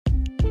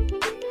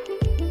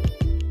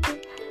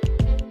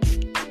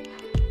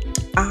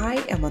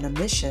I am on a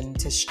mission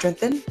to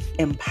strengthen,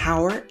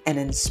 empower, and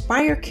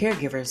inspire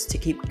caregivers to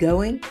keep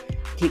going,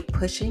 keep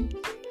pushing,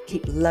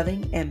 keep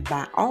loving, and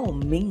by all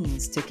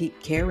means to keep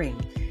caring.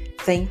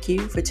 Thank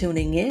you for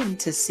tuning in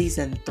to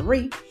season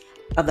 3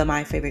 of the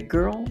My Favorite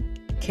Girl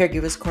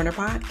Caregivers Corner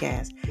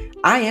podcast.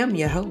 I am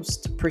your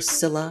host,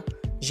 Priscilla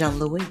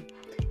Jean-Louis.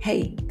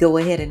 Hey, go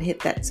ahead and hit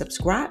that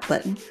subscribe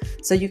button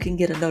so you can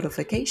get a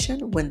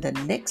notification when the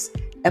next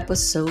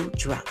episode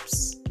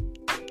drops.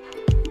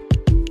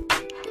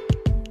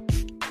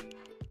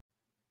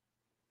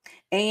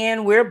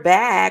 And we're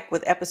back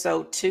with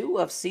episode 2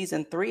 of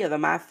season 3 of the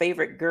My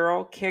Favorite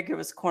Girl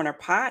Caregivers Corner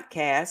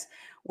podcast,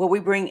 where we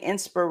bring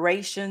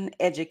inspiration,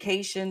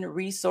 education,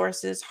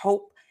 resources,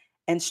 hope,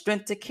 and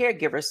strength to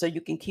caregivers so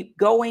you can keep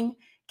going,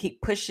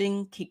 keep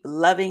pushing, keep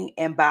loving,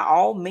 and by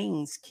all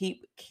means,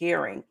 keep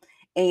caring.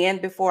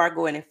 And before I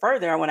go any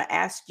further, I want to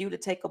ask you to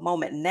take a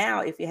moment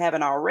now, if you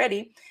haven't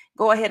already,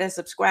 go ahead and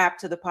subscribe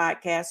to the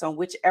podcast on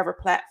whichever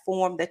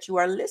platform that you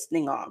are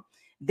listening on.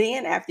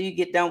 Then after you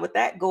get done with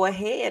that, go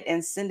ahead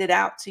and send it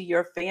out to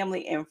your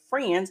family and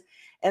friends,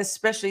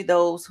 especially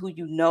those who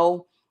you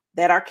know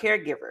that are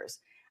caregivers.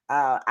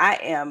 I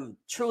am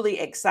truly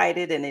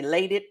excited and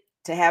elated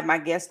to have my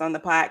guest on the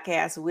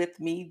podcast with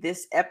me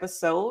this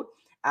episode.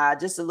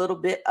 Just a little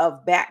bit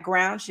of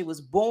background. She was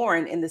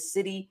born in the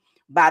city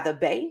by the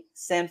Bay,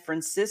 San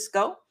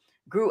Francisco,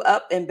 grew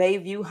up in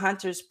Bayview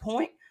Hunters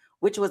Point,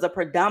 which was a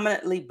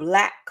predominantly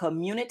Black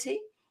community.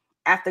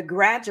 After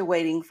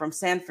graduating from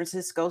San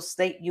Francisco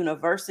State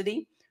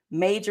University,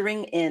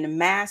 majoring in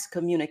mass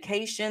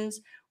communications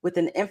with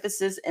an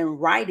emphasis in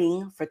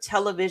writing for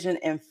television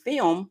and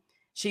film,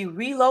 she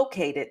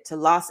relocated to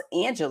Los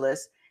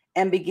Angeles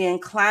and began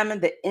climbing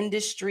the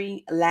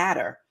industry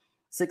ladder.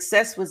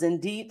 Success was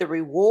indeed the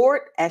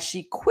reward, as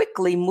she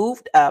quickly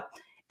moved up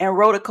and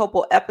wrote a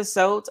couple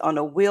episodes on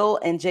the Will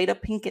and Jada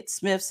Pinkett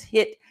Smith's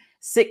hit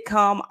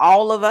sitcom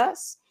All of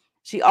Us.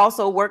 She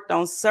also worked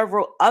on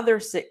several other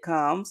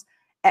sitcoms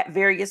at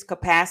various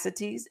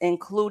capacities,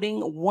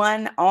 including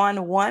One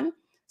on One,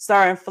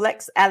 starring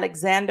Flex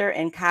Alexander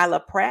and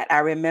Kyla Pratt. I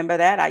remember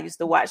that. I used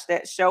to watch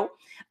that show.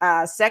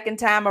 Second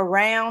Time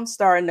Around,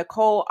 starring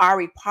Nicole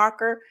Ari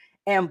Parker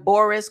and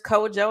Boris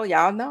Kojo.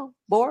 Y'all know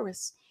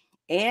Boris.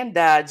 And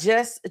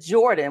Jess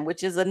Jordan,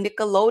 which is a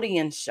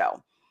Nickelodeon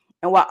show.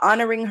 And while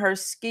honoring her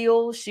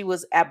skills, she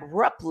was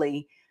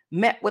abruptly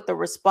met with a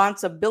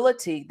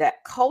responsibility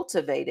that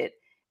cultivated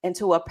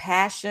into a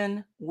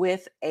passion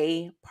with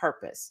a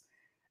purpose.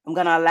 I'm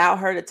going to allow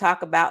her to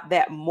talk about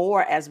that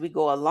more as we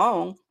go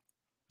along.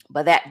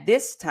 But at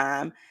this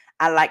time,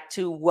 I'd like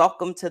to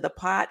welcome to the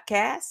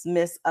podcast,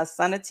 Miss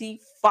Asanti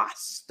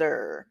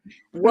Foster.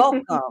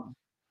 Welcome.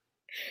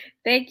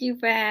 Thank you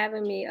for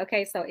having me.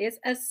 Okay, so it's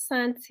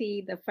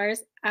Asanti. The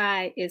first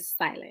I is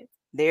silent.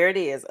 There it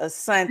is,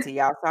 Asanti.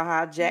 Y'all saw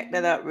how I jacked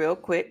that up real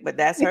quick, but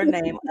that's her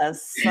name,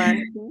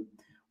 Asanti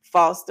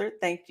Foster.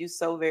 Thank you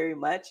so very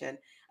much. And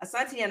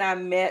Asanti and I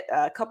met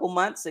a couple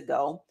months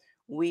ago.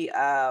 We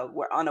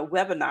were on a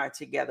webinar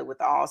together with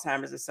the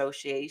Alzheimer's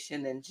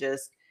Association and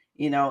just,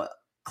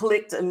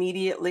 clicked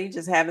immediately,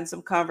 just having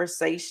some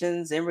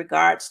conversations in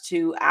regards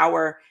to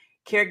our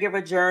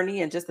caregiver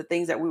journey and just the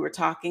things that we were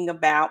talking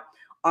about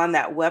on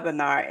that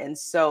webinar. And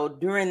so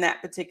during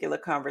that particular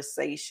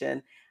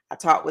conversation, I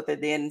talked with her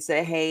then and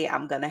said, hey,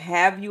 I'm going to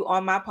have you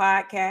on my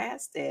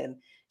podcast. And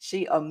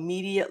she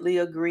immediately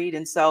agreed.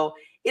 And so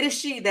it is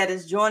she that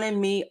is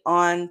joining me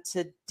on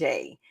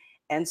today.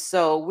 And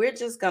so we're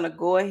just going to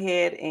go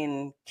ahead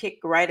and kick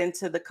right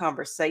into the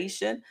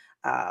conversation.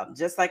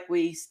 Just like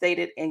we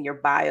stated in your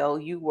bio,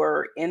 you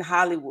were in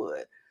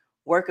Hollywood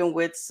working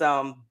with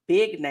some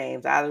big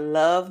names. I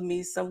love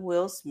me some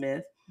Will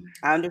Smith.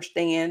 I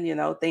understand,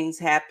 things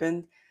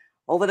happened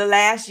over the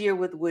last year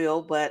with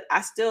Will, but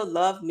I still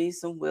love me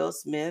some Will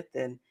Smith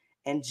and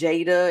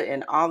Jada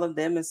and all of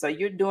them. And so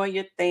you're doing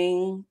your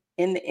thing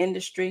in the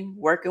industry,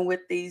 working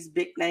with these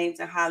big names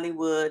in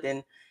Hollywood.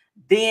 And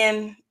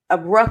then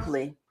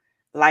abruptly,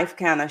 life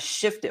kind of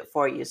shifted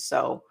for you.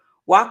 So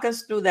walk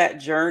us through that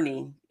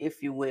journey,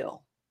 if you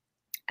will.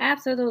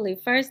 Absolutely.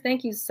 First,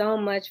 thank you so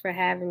much for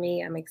having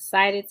me. I'm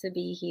excited to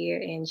be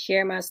here and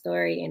share my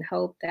story and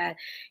hope that,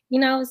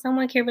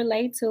 someone can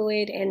relate to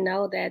it and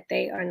know that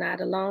they are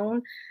not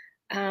alone.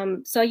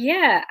 So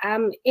yeah,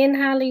 I'm in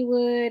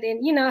Hollywood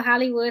and,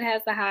 Hollywood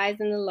has the highs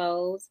and the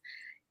lows.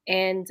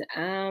 And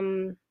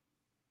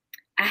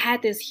I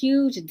had this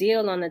huge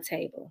deal on the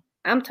table.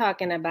 I'm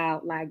talking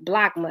about like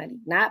block money,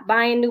 not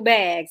buying new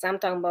bags. I'm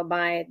talking about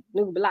buying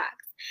new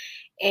blocks.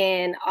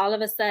 And all of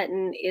a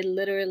sudden, it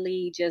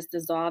literally just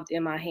dissolved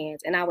in my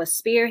hands. And I was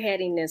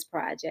spearheading this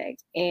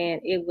project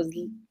and it was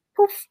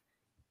poof.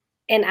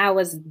 And I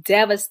was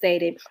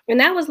devastated. And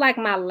that was like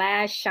my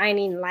last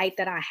shining light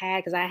that I had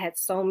because I had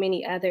so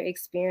many other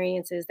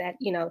experiences that,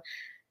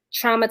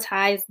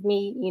 traumatized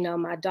me.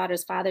 My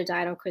daughter's father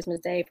died on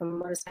Christmas Day from a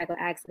motorcycle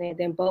accident.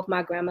 Then both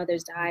my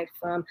grandmothers died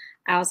from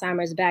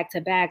Alzheimer's back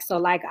to back. So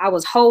like I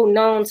was holding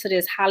on to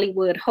this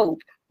Hollywood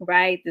hope,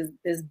 right?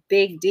 This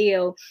big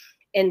deal.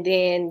 And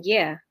then,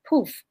 yeah,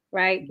 poof,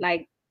 right?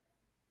 Like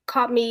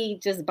caught me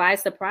just by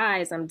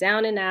surprise. I'm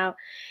down and out.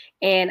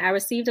 And I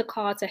received a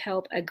call to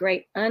help a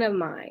great aunt of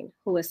mine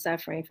who was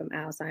suffering from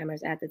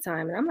Alzheimer's at the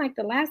time. And I'm like,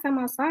 the last time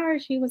I saw her,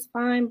 she was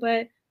fine,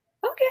 but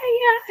okay,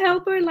 yeah,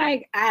 help her.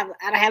 Like I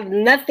have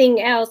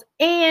nothing else.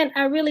 And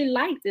I really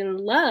liked and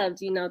loved,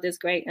 this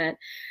great aunt.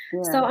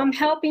 Yeah. So I'm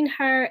helping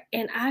her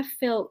and I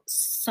felt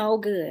so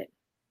good.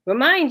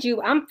 Remind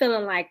you, I'm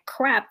feeling like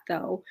crap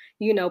though,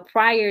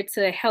 prior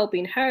to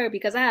helping her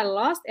because I had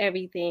lost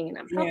everything and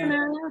I'm helping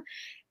her now.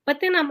 But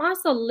then I'm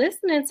also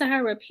listening to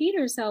her repeat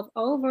herself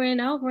over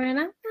and over. And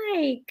I'm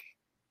like,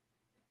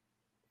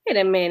 wait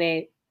a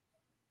minute.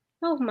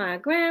 Oh, my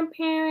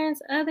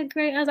grandparents, other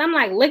great aunts. I'm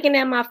like looking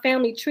at my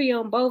family tree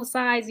on both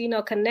sides,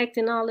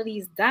 connecting all of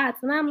these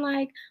dots. And I'm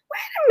like,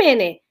 wait a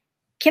minute.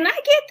 Can I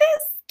get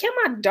this? Can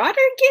my daughter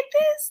get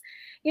this?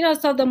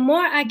 So the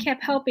more I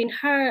kept helping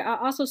her, I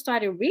also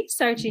started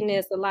researching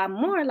this a lot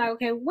more. Like,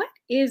 okay, what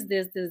is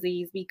this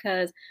disease?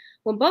 Because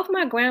when both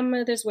my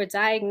grandmothers were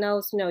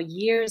diagnosed,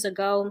 years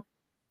ago,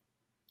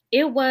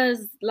 it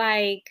was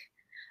like,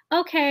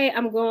 okay,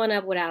 I'm growing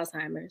up with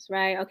Alzheimer's,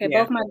 right? Okay,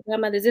 both my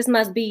grandmothers, this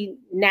must be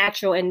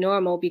natural and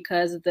normal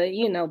because of the,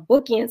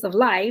 bookends of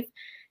life,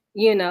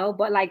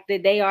 but like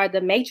they are the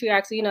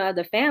matriarchs, of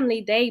the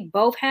family. They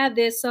both have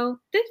this. So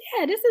this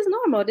is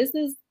normal. This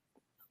is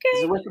okay.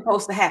 This is what's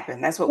supposed to happen.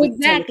 That's what we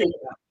tend to think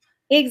about.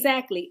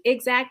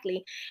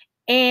 Exactly.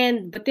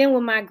 But then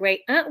when my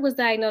great aunt was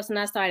diagnosed and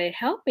I started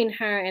helping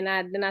her and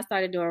I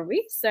started doing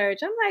research,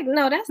 I'm like,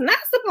 no, that's not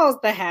supposed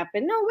to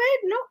happen. No,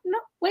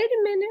 wait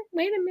a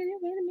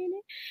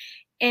minute.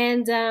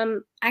 And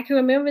I can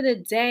remember the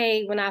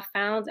day when I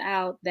found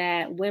out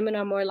that women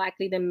are more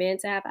likely than men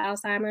to have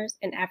Alzheimer's,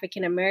 and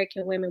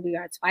African-American women, we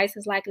are twice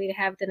as likely to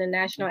have it than the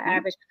national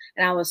average.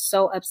 And I was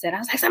so upset. I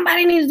was like,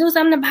 somebody needs to do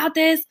something about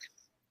this.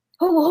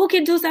 Who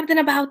can do something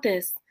about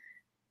this?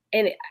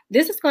 And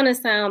this is going to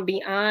sound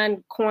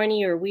beyond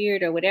corny or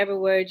weird or whatever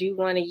word you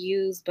want to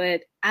use,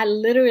 but I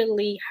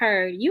literally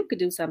heard you could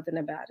do something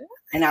about it.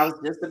 And I was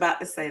just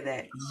about to say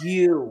that.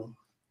 You.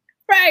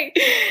 Right.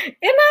 And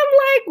I'm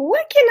like,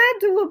 what can I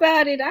do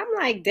about it? I'm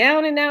like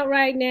down and out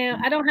right now.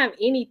 I don't have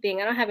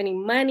anything. I don't have any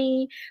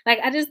money. Like,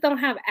 I just don't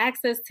have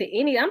access to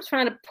any. I'm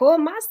trying to pull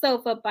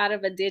myself up out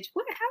of a ditch.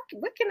 What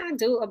can I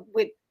do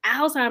with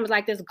Alzheimer's,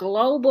 like this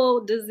global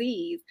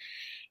disease?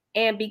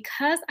 And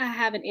because I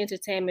have an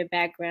entertainment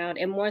background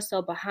and more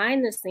so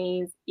behind the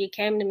scenes, it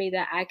came to me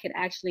that I could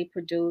actually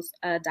produce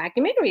a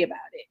documentary about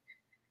it.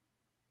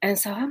 And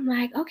so I'm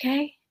like,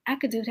 okay, I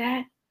could do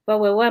that, but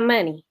with what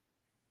money?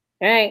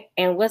 Right?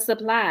 And what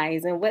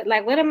supplies and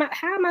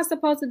how am I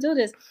supposed to do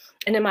this?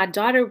 And then my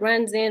daughter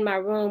runs in my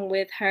room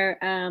with her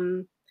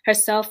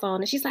cell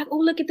phone and she's like, oh,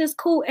 look at this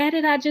cool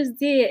edit I just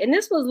did. And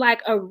this was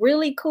like a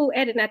really cool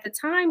edit. And at the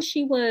time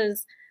she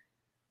was,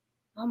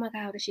 oh my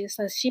God,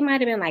 she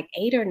might have been like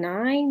 8 or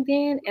 9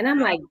 then. And I'm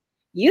like,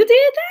 you did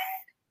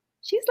that?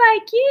 She's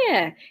like,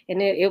 yeah.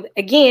 And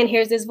again,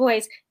 here's this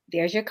voice.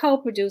 There's your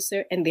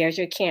co-producer and there's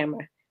your camera.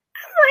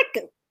 I'm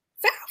like,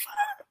 cell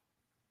phone?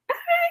 All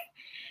right.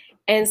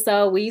 And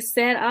so we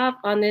set off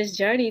on this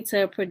journey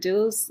to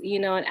produce,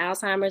 an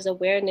Alzheimer's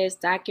awareness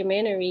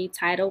documentary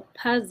titled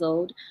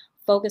Puzzled,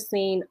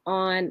 focusing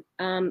on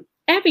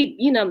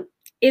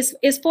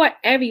it's for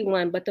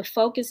everyone, but the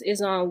focus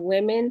is on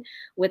women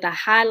with a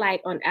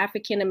highlight on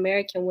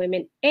African-American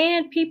women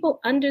and people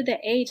under the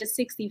age of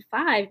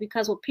 65,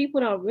 because what people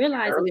don't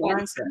realize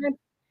is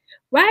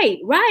right.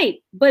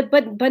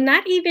 But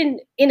not even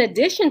in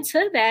addition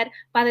to that,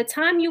 by the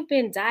time you've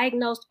been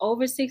diagnosed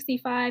over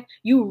 65,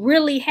 you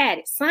really had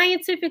it.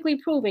 Scientifically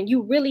proven,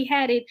 you really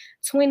had it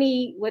 10,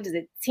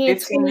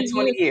 15 to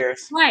 20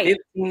 years. Right.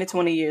 15 to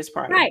 20 years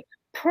prior. Right.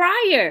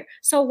 Prior.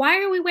 So why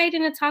are we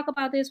waiting to talk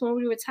about this when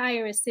we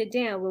retire and sit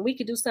down when we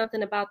could do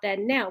something about that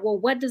now? Well,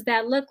 what does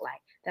that look like?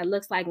 That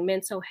looks like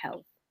mental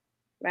health,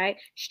 right?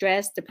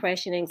 Stress,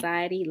 depression,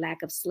 anxiety,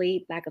 lack of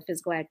sleep, lack of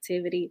physical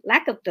activity,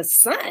 lack of the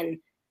sun,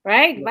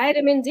 right? Yeah.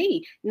 Vitamin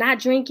D, not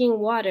drinking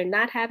water,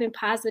 not having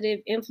positive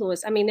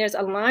influence. I mean, there's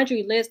a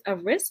laundry list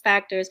of risk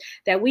factors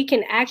that we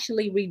can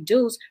actually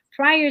reduce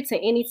prior to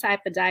any type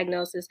of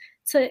diagnosis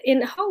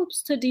in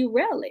hopes to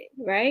derail it,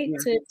 right?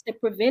 Yeah. To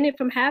prevent it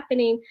from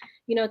happening,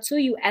 to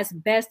you as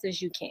best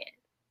as you can.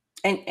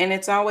 And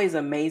it's always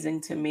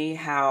amazing to me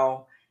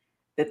how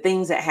the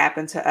things that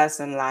happen to us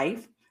in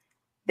life,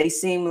 they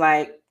seem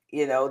like,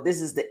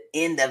 this is the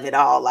end of it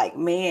all. Like,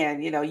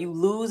 man, you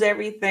lose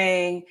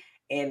everything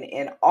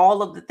and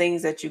all of the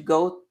things that you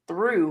go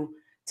through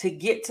to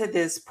get to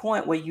this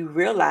point where you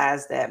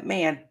realize that,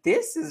 man,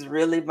 this is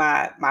really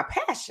my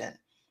passion.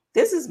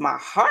 This is my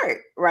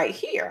heart right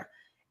here.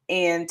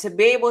 And to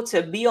be able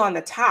to be on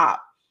the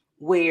top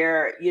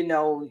where,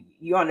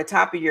 you're on the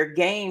top of your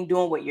game,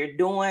 doing what you're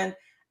doing,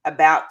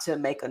 about to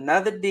make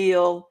another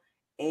deal.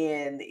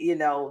 And,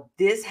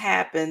 this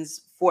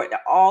happens for it to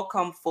all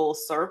come full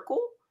circle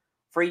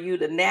for you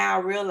to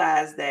now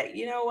realize that,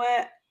 you know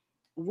what?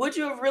 Would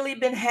you have really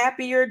been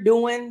happier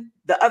doing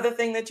the other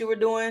thing that you were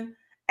doing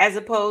as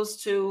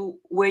opposed to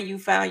where you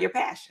found your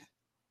passion?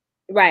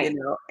 Right.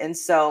 And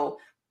so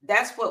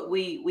that's what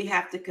we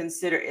have to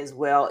consider as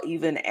well,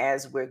 even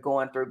as we're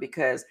going through,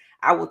 because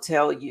I will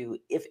tell you,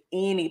 if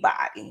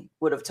anybody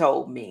would have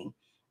told me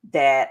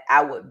that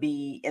I would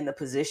be in the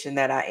position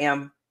that I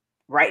am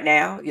right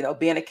now,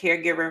 being a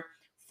caregiver,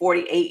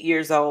 48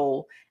 years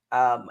old,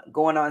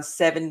 going on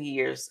 7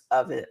 years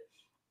of it,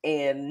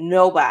 and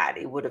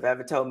nobody would have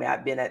ever told me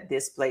I've been at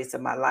this place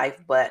in my life.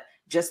 But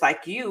just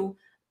like you,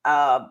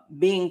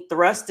 being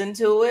thrust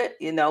into it,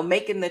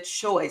 making the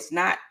choice,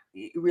 not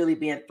really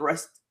being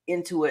thrust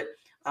into it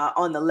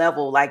on the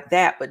level like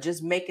that, but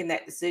just making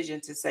that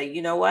decision to say,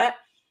 you know what,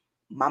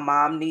 my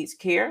mom needs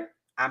care.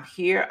 I'm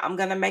here. I'm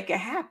going to make it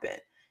happen.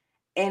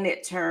 And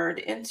it turned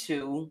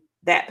into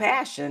that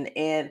passion.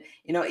 And,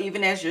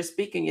 even as you're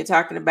speaking, you're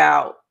talking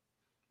about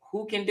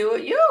who can do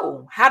it?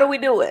 You. How do we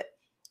do it?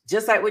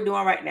 Just like we're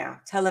doing right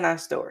now, telling our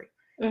story,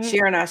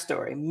 sharing our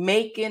story,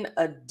 making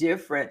a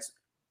difference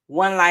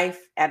one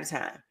life at a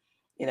time.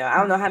 I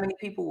don't know how many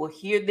people will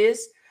hear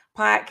this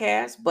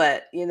podcast,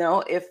 but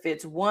if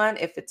it's one,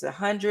 if it's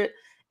 100,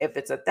 if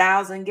it's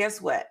 1,000,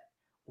 guess what?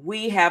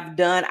 We have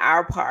done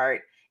our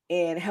part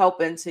in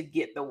helping to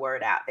get the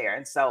word out there.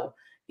 And so,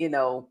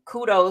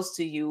 kudos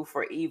to you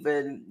for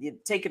even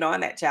taking on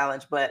that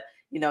challenge. But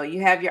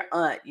you have your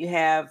aunt, you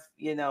have,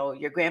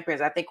 your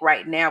grandparents. I think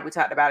right now we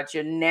talked about it.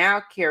 You're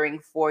now caring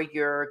for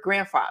your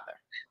grandfather.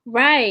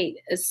 Right.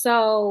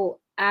 So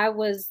I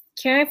was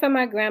caring for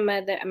my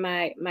grandmother,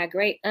 my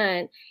great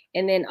aunt,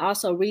 and then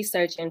also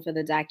researching for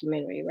the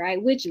documentary,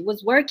 right? Which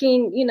was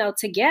working,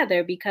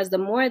 together, because the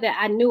more that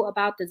I knew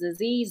about the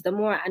disease, the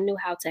more I knew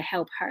how to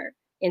help her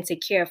and to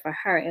care for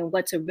her and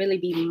what to really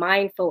be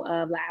mindful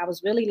of. Like I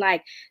was really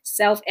like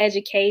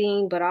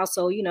self-educating, but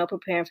also,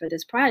 preparing for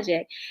this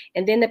project.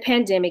 And then the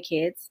pandemic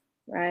hits.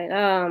 Right.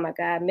 Oh my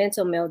God.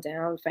 Mental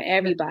meltdown for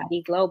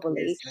everybody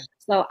globally.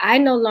 So I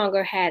no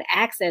longer had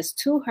access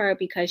to her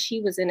because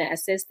she was in an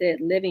assisted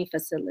living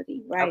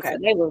facility. Right. Okay. So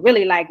they were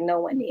really like no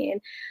one in,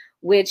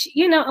 which,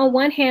 on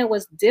one hand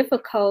was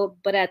difficult,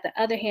 but at the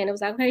other hand, it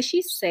was like, okay,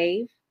 she's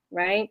safe.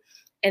 Right.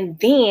 And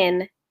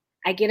then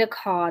I get a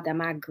call that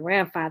my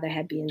grandfather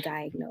had been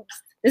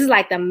diagnosed. This is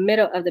like the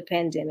middle of the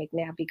pandemic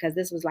now, because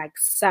this was like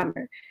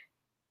summer.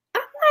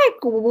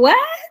 Like, what?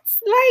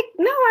 Like,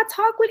 no, I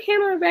talk with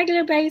him on a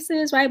regular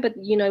basis, right? But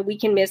we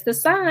can miss the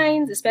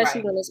signs,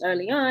 especially when it's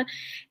early on.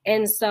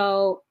 And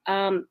so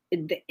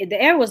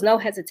there was no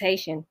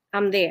hesitation.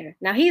 I'm there.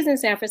 Now he's in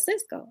San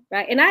Francisco,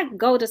 right? And I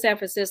go to San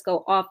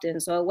Francisco often.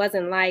 So it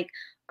wasn't like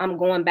I'm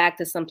going back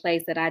to some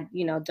place that I,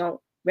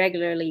 don't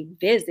regularly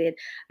visit.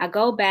 I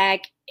go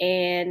back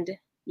and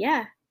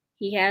yeah,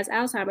 he has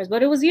Alzheimer's,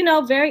 but it was,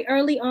 very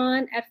early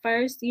on at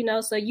first,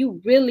 so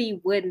you really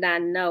would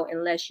not know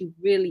unless you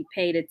really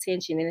paid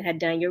attention and had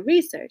done your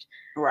research.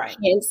 Right.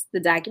 Hence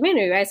the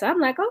documentary, right? So I'm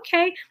like,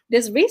 okay,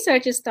 this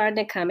research is starting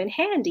to come in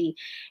handy.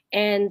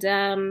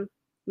 And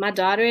my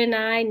daughter and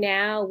I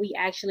now, we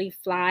actually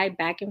fly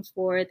back and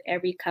forth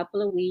every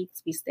couple of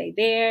weeks. We stay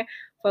there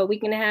for a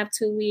week and a half,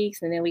 2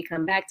 weeks, and then we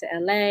come back to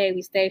LA.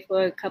 We stay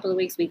for a couple of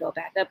weeks. We go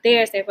back up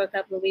there, stay for a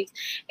couple of weeks.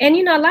 And,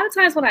 a lot of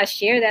times when I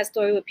share that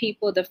story with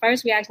people, the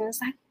first reaction is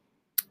like,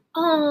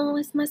 oh,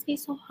 it must be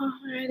so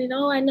hard. And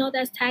I know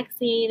that's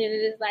taxing.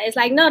 And it's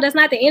like, no, that's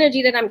not the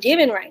energy that I'm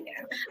giving right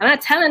now. I'm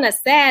not telling a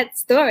sad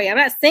story. I'm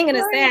not singing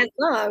a sad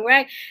song,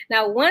 right?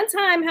 Now, one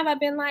time have I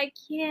been like,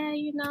 yeah,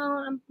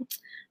 I'm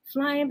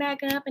flying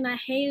back up and I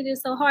hated it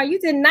so hard. You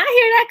did not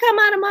hear that come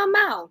out of my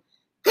mouth.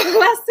 All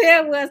I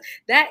said was,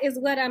 that is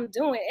what I'm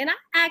doing. And I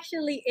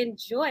actually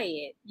enjoy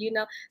it.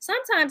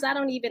 Sometimes I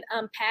don't even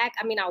unpack.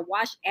 I mean, I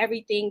wash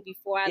everything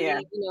before I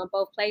leave, in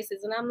both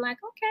places. And I'm like,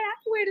 okay, I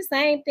can wear the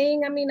same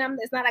thing. I mean,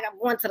 it's not like I'm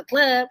going to the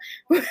club.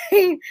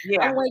 Right?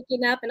 Yeah. I'm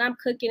waking up and I'm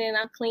cooking and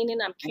I'm cleaning.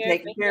 I'm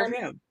taking care of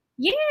him.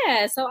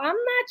 Yeah. So I'm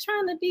not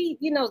trying to be,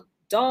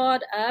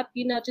 dolled up,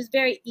 just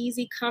very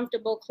easy,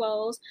 comfortable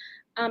clothes.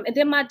 And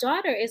then my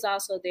daughter is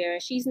also there.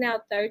 She's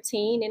now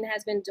 13 and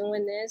has been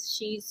doing this.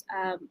 She's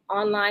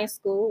online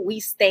school.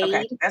 We stayed.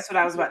 Okay, that's what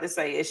I was about to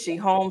say. Is she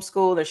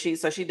homeschooled or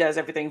so she does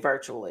everything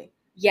virtually?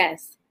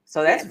 Yes.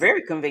 So that's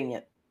very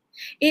convenient.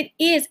 It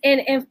is.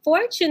 And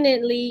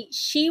fortunately,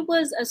 she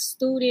was a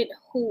student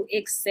who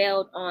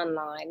excelled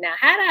online. Now,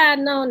 had I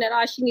known that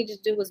all she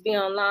needed to do was be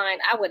online,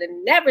 I would have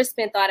never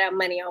spent all that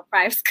money on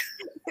private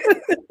school.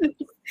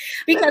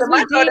 Because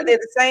my daughter did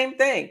the same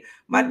thing.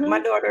 My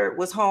daughter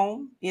was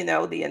home,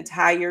 the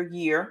entire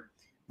year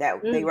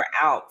that they were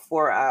out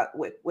for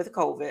with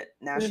COVID.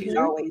 Now she's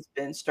always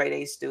been straight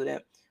A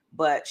student,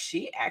 but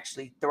she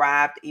actually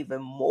thrived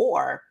even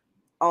more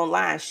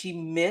online. She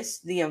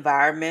missed the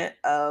environment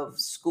of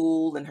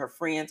school and her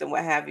friends and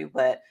what have you.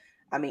 But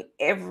I mean,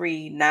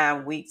 every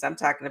 9 weeks, I'm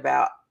talking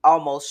about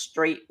almost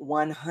straight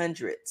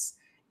 100s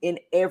in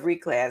every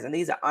class. And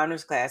these are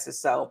honors classes.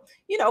 So,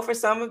 for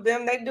some of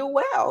them, they do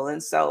well.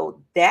 And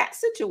so that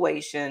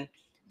situation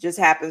just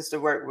happens to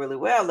work really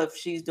well. If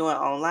she's doing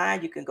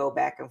online, you can go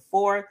back and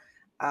forth.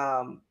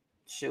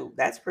 Shoot,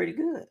 that's pretty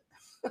good.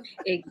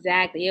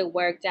 Exactly. It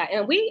worked out.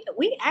 And we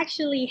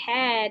actually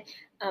had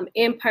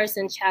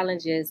in-person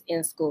challenges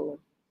in school.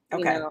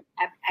 Okay.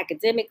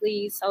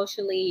 Academically,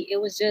 socially. It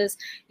was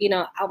just,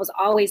 I was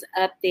always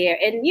up there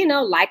and,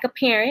 like a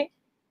parent,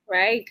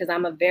 right? Because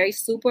I'm a very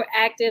super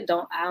active.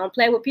 I don't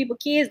play with people's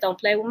kids. Don't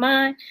play with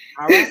mine.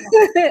 All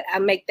right. I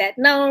make that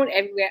known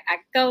everywhere I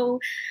go.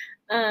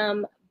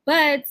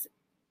 But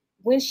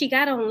when she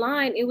got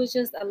online, it was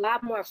just a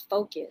lot more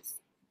focus.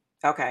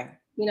 Okay.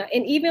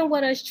 And even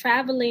with us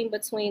traveling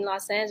between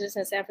Los Angeles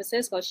and San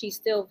Francisco, she's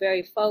still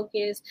very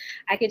focused.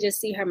 I could just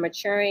see her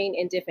maturing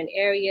in different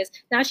areas.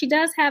 Now, she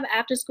does have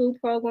after school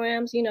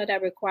programs,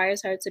 that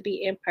requires her to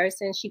be in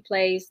person. She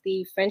plays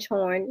the French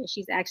horn, and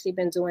she's actually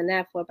been doing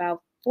that for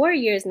about 4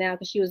 years now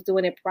because she was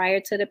doing it prior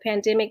to the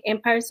pandemic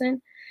in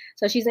person.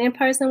 So she's in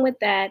person with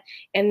that.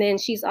 And then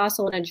she's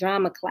also in a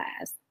drama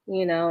class,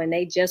 and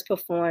they just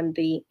performed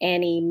the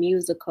Annie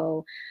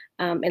musical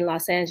in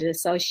Los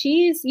Angeles. So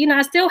she's,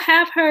 I still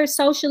have her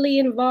socially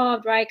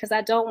involved, right? Because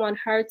I don't want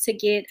her to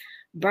get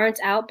burnt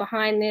out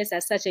behind this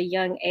at such a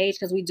young age,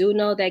 because we do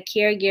know that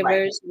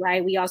caregivers,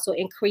 right, we also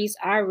increase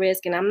our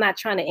risk. And I'm not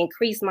trying to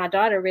increase my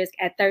daughter's risk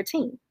at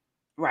 13.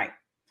 Right.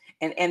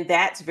 And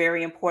that's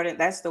very important.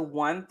 That's the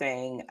one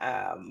thing.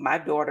 My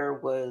daughter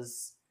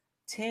was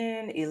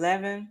 10,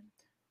 11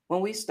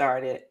 when we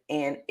started,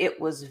 and it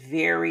was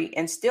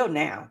and still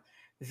now,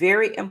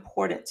 very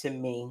important to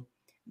me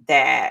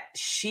that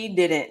she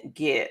didn't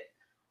get,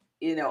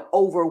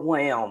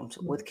 overwhelmed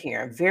with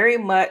caring. Very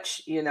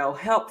much,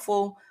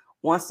 helpful,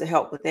 wants to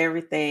help with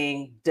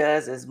everything,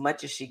 does as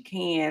much as she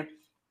can.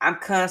 I'm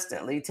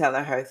constantly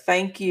telling her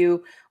thank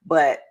you,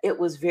 but it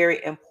was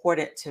very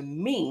important to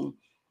me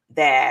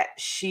that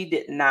she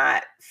did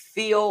not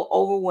feel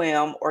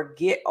overwhelmed or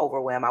get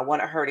overwhelmed. I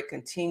wanted her to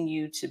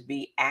continue to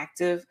be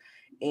active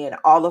in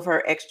all of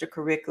her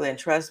extracurricular, and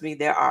trust me,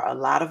 there are a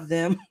lot of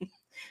them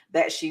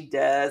that she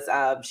does.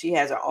 She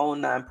has her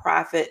own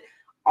nonprofit,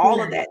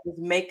 all of that, is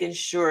making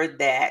sure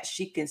that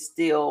she can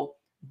still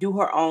do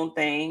her own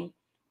thing,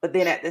 but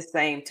then at the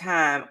same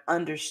time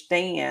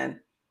understand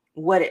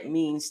what it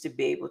means to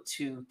be able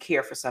to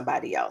care for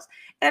somebody else.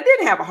 And I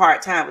didn't have a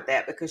hard time with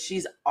that because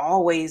she's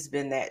always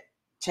been that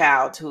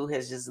child who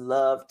has just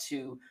loved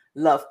to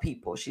love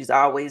people. She's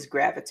always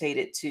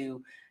gravitated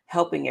to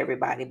helping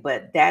everybody.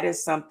 But that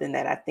is something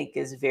that I think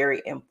is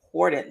very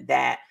important,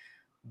 that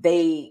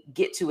they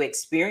get to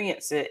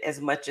experience it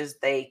as much as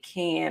they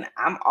can.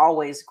 I'm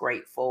always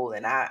grateful,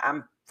 and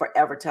I'm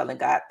forever telling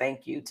God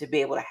thank you to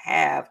be able to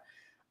have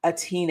a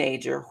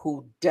teenager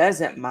who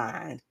doesn't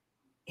mind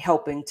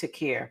helping to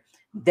care.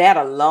 That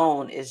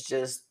alone is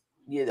just,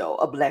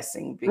 a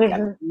blessing,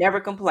 because never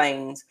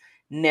complains,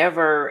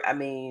 never,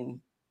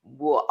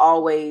 will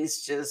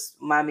always just,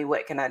 mommy,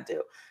 what can I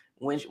do?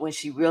 When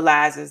she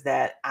realizes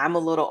that I'm a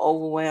little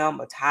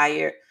overwhelmed or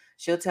tired,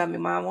 she'll tell me,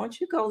 Mom, why don't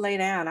you go lay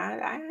down?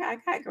 I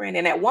got Granny.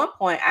 And at one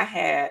point I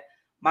had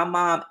my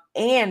mom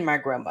and my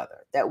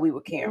grandmother that we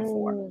were caring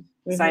for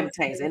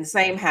simultaneously in the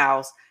same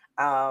house.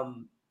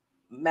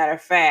 Matter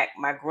of fact,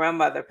 my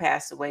grandmother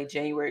passed away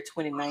January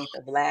 29th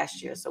of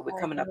last year. So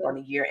we're coming up on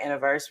a year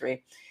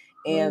anniversary.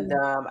 And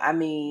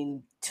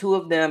two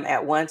of them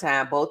at one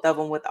time, both of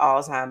them with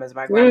Alzheimer's.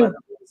 My grandmother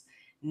was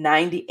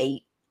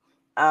 98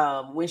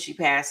 when she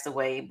passed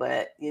away,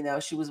 but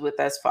she was with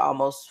us for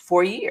almost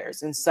 4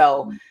 years. And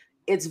so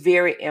it's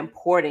very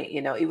important,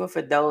 even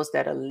for those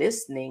that are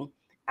listening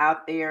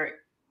out there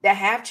that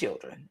have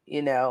children,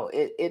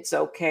 it's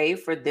okay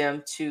for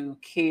them to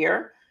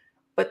care,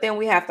 but then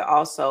we have to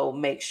also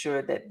make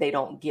sure that they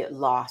don't get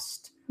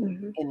lost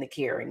in the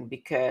caring,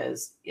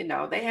 because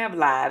they have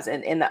lives.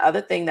 And the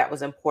other thing that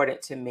was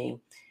important to me,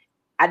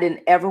 I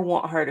didn't ever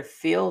want her to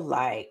feel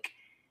like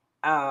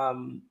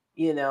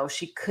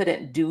she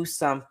couldn't do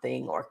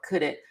something or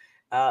couldn't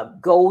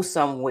go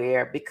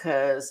somewhere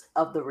because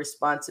of the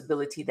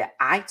responsibility that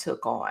I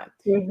took on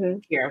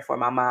caring for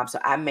my mom. So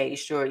I made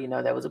sure,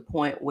 there was a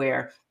point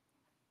where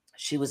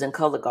she was in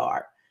color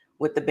guard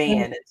with the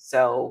band. And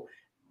so,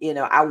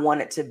 I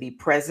wanted to be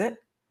present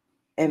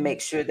and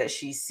make sure that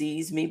she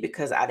sees me,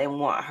 because I didn't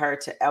want her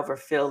to ever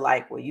feel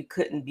like, well, you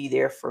couldn't be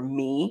there for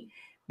me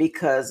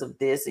because of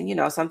this.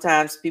 And,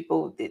 sometimes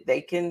people,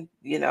 they can,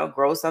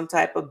 grow some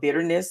type of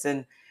bitterness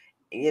and,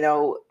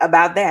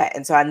 about that.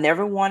 And so I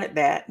never wanted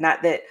that.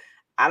 Not that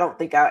I don't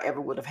think I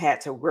ever would have had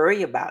to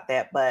worry about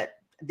that, but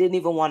didn't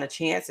even want to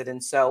chance it.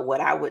 And so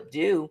what I would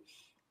do,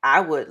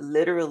 I would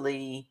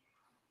literally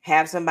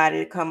have somebody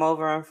to come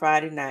over on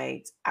Friday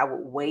nights. I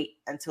would wait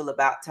until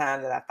about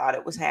time that I thought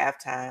it was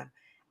halftime.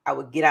 I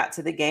would get out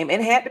to the game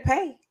and had to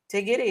pay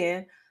to get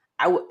in.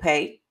 I would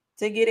pay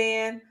to get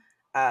in,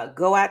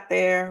 go out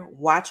there,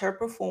 watch her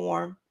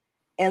perform,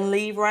 and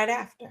leave right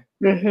after.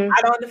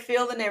 Out on the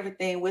field and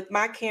everything with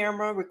my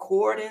camera,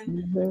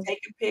 recording,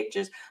 taking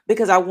pictures,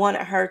 because I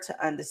wanted her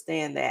to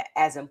understand that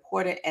as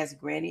important as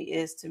Granny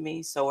is to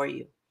me, so are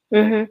you.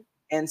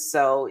 And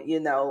so,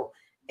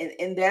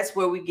 and that's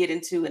where we get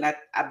into, and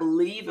I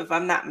believe, if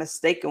I'm not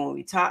mistaken, when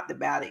we talked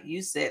about it,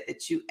 you said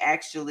that you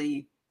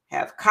actually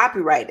have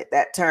copyrighted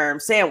that term,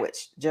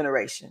 sandwich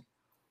generation.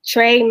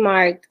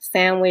 Trademarked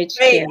sandwich.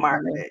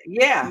 Trademarked it.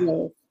 Yeah.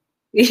 Yes.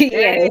 There it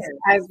Yes, is.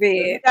 I So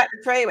you bet. got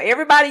the trademark.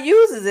 Everybody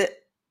uses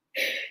it,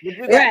 but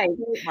you got Right.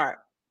 the trademark.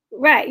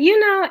 Right.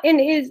 And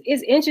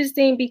it's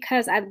interesting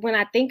because when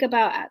I think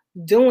about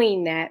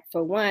doing that,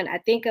 for one, I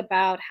think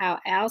about how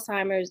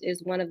Alzheimer's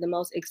is one of the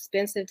most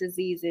expensive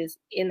diseases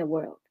in the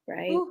world,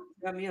 right? Ooh,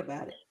 tell me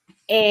about it.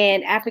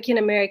 And African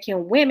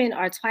American women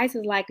are twice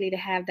as likely to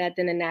have that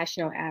than the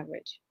national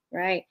average,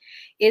 right?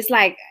 It's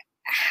like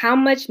how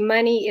much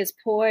money is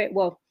poured,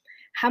 well,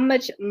 how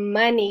much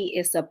money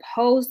is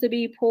supposed to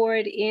be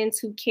poured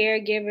into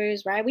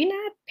caregivers, right? We're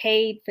not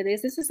paid for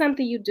this. This is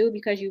something you do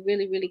because you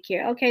really, really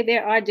care. Okay,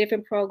 there are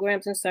different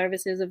programs and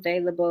services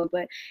available,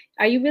 but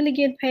are you really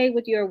getting paid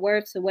with your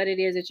worth to what it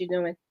is that you're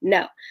doing?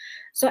 No.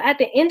 So at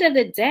the end of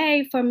the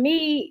day, for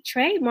me,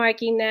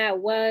 trademarking that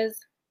was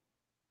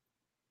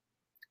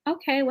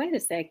okay, wait a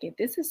second.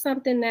 This is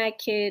something that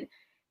could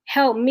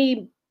help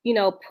me,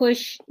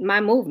 push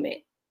my movement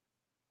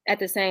at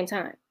the same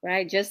time,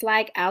 right? Just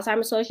like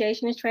Alzheimer's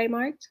Association is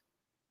trademarked,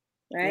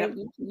 right?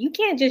 Yep. You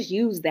can't just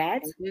use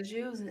that, And just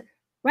use it.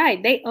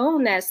 right? They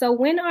own that. So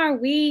when are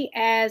we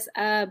as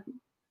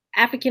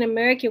African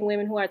American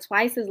women who are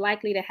twice as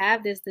likely to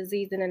have this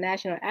disease than the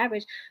national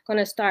average going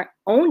to start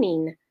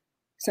owning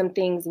some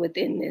things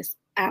within this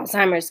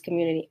Alzheimer's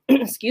community?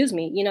 Excuse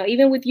me.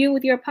 Even with you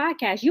with your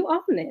podcast, you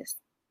own this.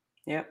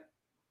 Yep.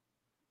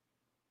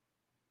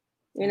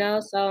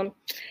 Yep. So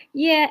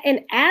yeah.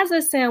 And as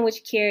a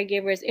sandwich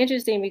caregiver, it's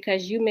interesting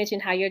because you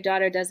mentioned how your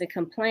daughter doesn't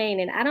complain.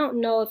 And I don't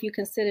know if you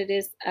consider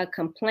this a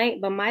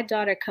complaint, but my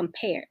daughter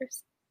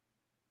compares.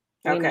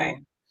 You know, Okay.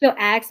 she'll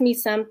ask me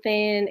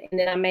something and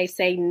then I may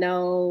say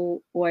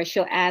no, or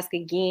she'll ask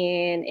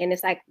again. And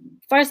it's like,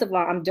 first of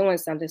all, I'm doing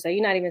something. So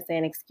you're not even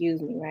saying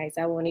excuse me, right?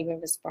 So I won't even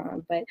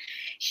respond. But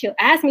she'll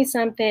ask me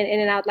something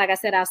and then like I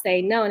said, I'll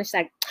say no. And she's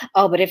like,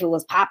 oh, but if it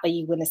was Papa,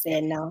 you wouldn't have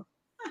said no.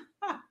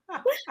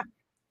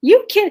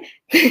 You can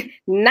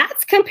not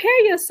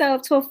compare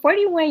yourself to a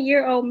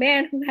 41-year-old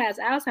man who has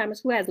Alzheimer's,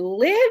 who has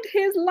lived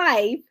his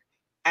life.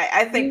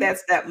 I think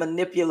that's that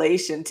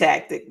manipulation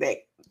tactic that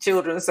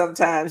children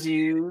sometimes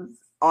use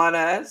on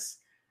us,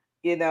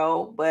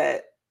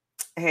 but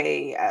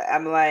hey,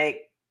 I'm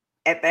like,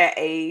 at that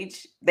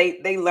age,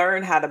 they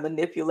learn how to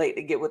manipulate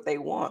to get what they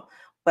want.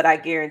 But I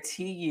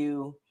guarantee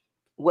you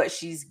what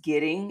she's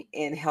getting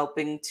in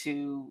helping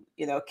to,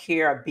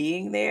 care of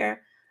being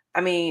there. I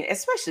mean,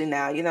 especially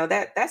now,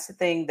 that's the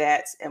thing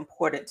that's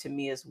important to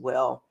me as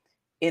well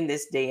in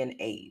this day and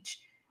age.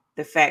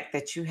 The fact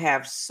that you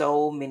have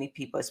so many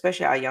people,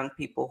 especially our young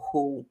people,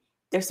 who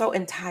they're so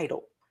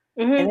entitled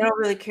and they Mm-hmm. don't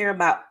really care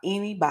about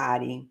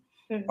anybody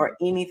Mm-hmm. or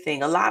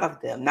anything. A lot of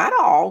them, not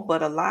all,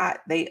 but a lot,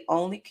 they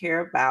only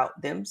care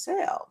about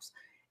themselves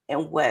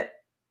and what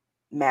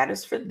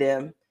matters for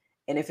them.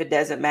 And if it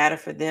doesn't matter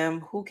for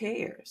them, who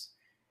cares?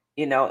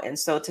 And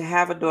so to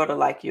have a daughter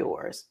like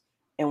yours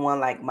and one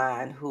like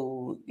mine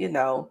who,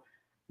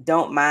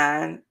 don't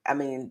mind. I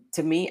mean,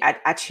 to me,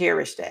 I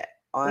cherish that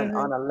Mm-hmm.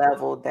 on a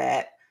level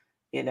that,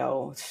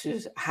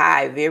 she's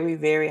high, very,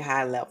 very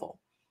high level.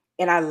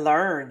 And I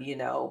learned,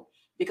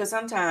 because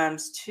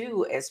sometimes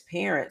too, as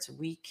parents,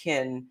 we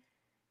can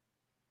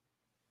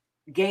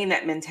gain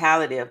that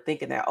mentality of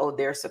thinking that, oh,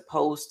 they're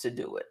supposed to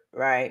do it,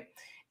 right?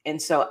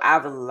 And so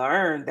I've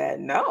learned that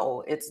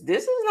no, this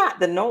is not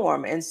the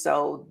norm. And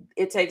so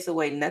it takes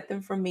away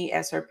nothing from me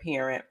as her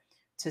parent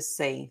to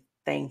say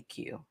thank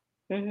you.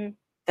 Mm-hmm.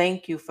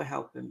 Thank you for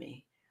helping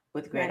me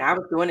with Grant. Right. I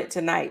was doing it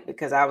tonight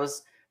because I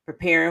was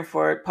preparing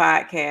for a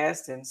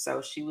podcast. And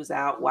so she was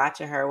out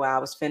watching her while I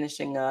was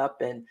finishing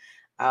up. And,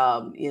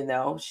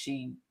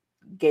 she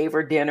gave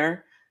her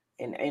dinner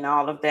and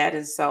all of that.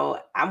 And so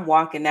I'm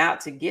walking out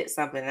to get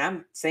something and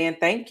I'm saying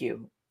thank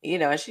you.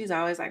 And she's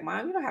always like,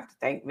 Mom, you don't have to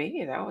thank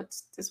me.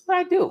 It's what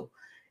I do.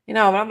 But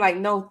I'm like,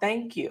 no,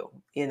 thank you,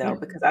 because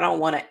Mm-hmm. I don't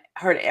want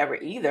her to ever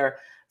either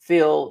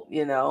feel,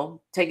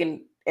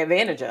 taken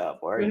advantage of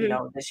or,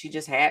 Mm-hmm. that she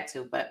just had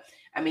to. But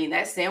I mean,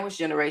 that sandwich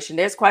generation,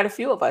 there's quite a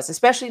few of us,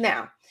 especially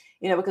now,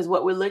 because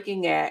what we're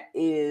looking at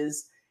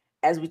is,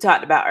 as we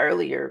talked about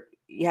earlier,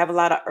 you have a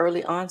lot of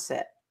early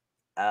onset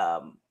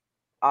um,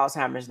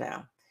 Alzheimer's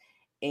now.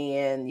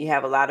 And you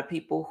have a lot of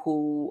people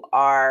who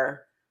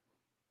are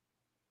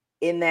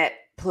in that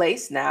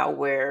place now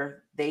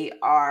where they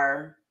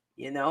are,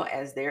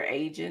 as they're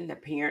aging, the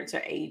parents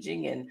are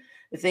aging. And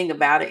the thing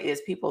about it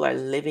is people are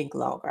living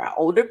longer. Our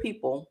older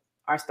people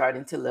are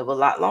starting to live a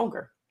lot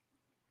longer.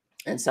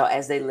 And so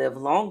as they live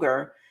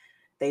longer,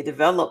 they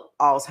develop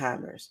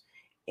Alzheimer's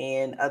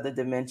and other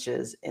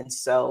dementias. And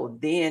so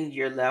then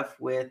you're left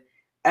with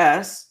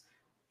us,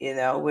 we're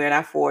in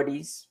our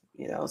 40s,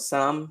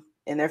 some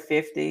in their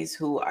 50s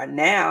who are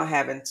now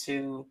having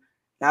to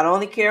not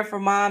only care for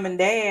mom and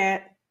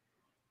dad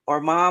or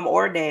mom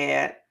or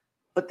dad,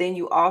 but then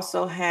you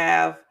also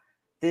have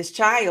this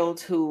child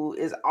who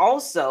is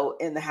also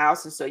in the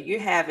house. And so you're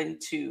having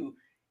to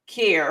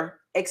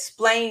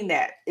explain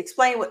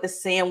what the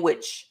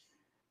sandwich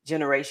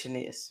generation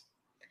is.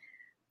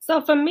 So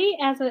for me,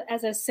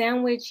 as a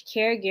sandwich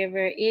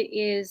caregiver, it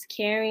is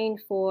caring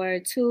for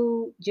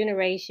two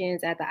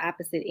generations at the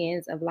opposite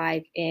ends of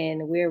life,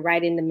 and we're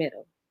right in the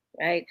middle,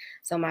 right?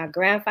 So my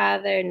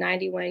grandfather,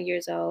 91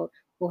 years old,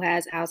 who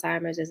has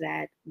Alzheimer's, is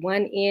at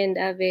one end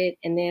of it,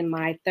 and then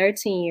my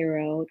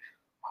 13-year-old,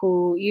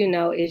 who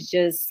is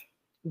just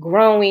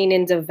growing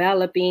and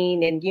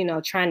developing,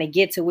 and trying to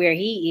get to where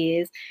he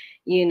is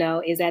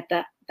at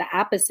the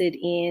opposite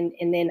end.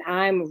 And then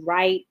I'm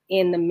right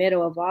in the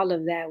middle of all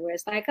of that, where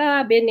it's like, oh,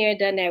 I've been there and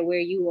done that where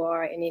you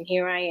are. And then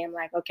here I am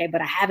like, okay, but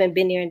I haven't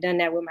been there and done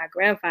that where my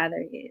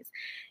grandfather is.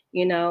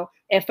 And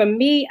for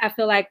me, I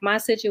feel like my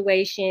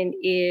situation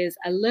is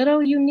a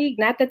little unique.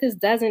 Not that this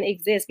doesn't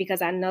exist,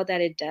 because I know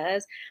that it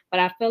does, but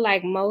I feel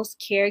like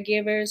most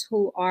caregivers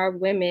who are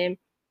women,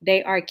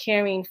 they are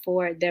caring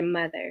for their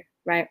mother,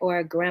 right? Or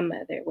a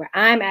grandmother, where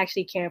I'm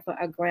actually caring for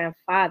a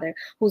grandfather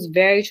who's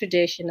very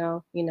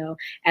traditional,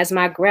 as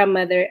my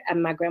grandmother,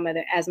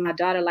 as my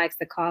daughter likes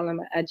to call him,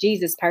 a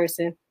Jesus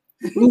person.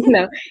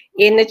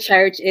 In the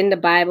church, in the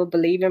Bible,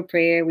 believe in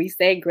prayer. We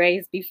say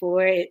grace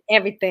before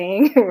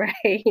everything,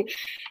 right?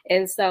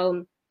 And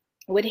so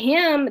with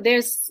him,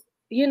 there's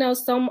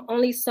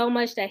only so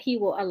much that he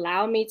will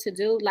allow me to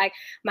do. Like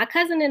my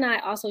cousin and I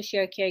also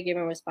share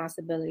caregiving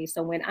responsibility.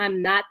 So when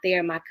I'm not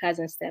there, my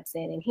cousin steps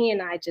in, and he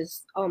and I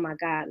just, oh my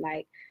God,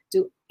 like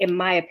in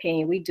my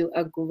opinion, we do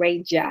a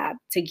great job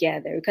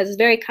together, because it's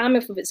very common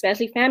for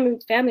especially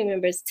family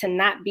members to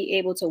not be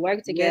able to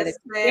work together.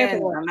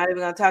 Listen, I'm not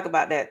even going to talk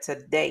about that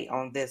today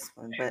on this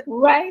one, but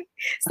right.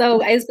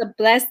 So it's a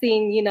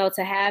blessing,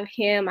 to have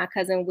him, my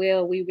cousin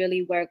Will. We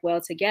really work well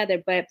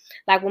together. But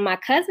like when my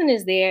cousin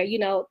is there,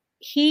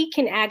 he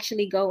can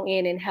actually go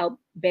in and help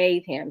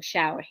bathe him,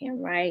 shower him,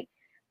 right?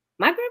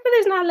 My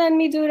grandfather's not letting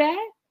me do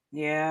that.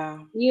 Yeah.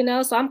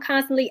 So I'm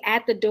constantly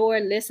at the door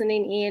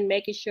listening in,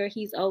 making sure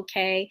he's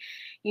okay.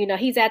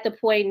 He's at the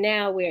point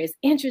now where it's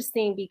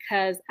interesting,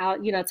 because I'll,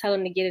 tell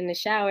him to get in the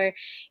shower,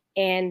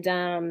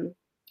 and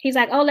he's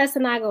like, oh, let's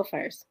not go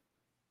first.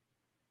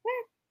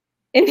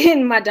 And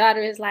then my daughter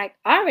is like,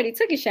 I already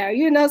took a shower,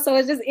 so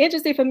it's just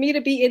interesting for me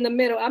to be in the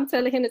middle. I'm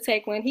telling him to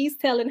take one. He's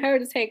telling her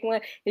to take one.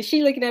 And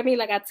she looking at me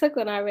like I took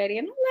one already.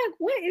 And I'm like,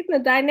 what is the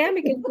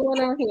dynamic is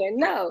going on here?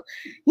 No,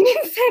 you need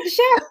to take a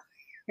shower.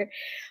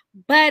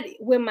 But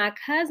with my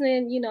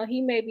cousin,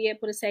 he may be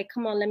able to say,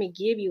 come on, let me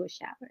give you a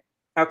shower.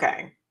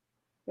 Okay.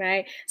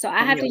 Right. So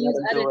I have to use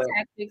other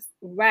tactics,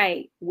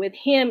 right, with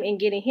him and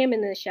getting him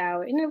in the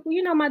shower. And,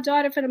 my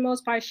daughter, for the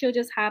most part, she'll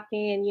just hop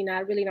in. I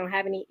really don't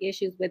have any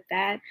issues with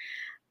that.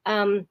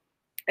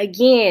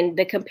 Again,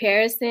 the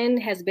comparison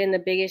has been the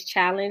biggest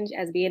challenge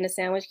as being a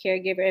sandwich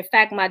caregiver. In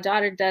fact, my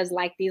daughter does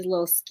like these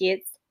little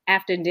skits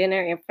after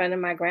dinner in front of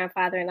my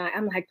grandfather and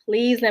I'm like,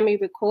 please let me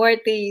record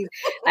these.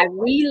 Like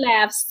we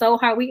laugh so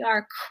hard. We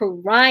are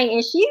crying.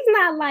 And she's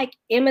not like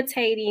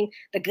imitating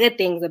the good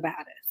things about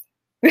us.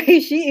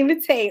 Right? She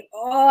imitates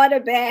all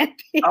the bad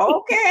things.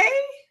 Okay.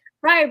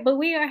 Right. But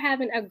we are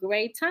having a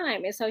great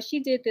time. And so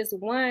she did this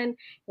one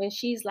when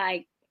she's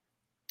like,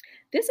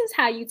 this is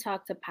how you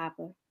talk to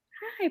Papa.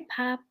 Hi,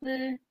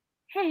 Papa.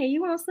 Hey,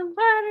 you want some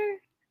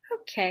water?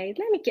 Okay,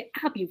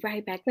 I'll be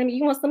right back.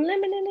 You want some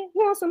lemon in it?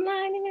 You want some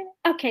lime in it?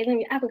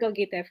 Okay, I will go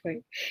get that for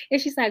you. And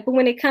she's like, but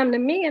when it come to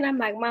me, and I'm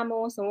like, Mama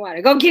wants some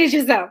water. Go get it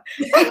yourself.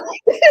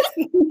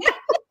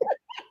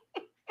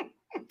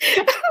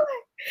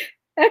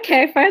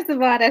 Okay, first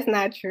of all, that's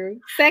not true.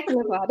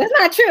 Second of all, that's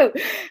not true.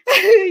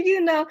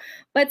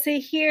 But to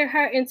hear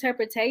her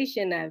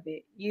interpretation of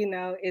it,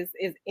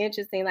 is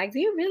interesting. Like, do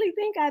you really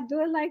think I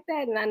do it like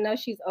that? And I know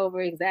she's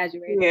over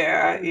exaggerating.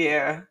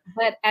 Yeah.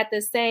 But at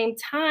the same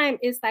time,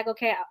 it's like,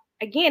 okay,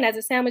 again, as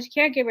a sandwich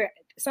caregiver,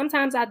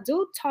 sometimes I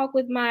do talk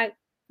with my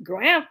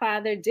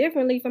grandfather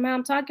differently from how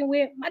I'm talking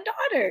with my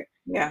daughter.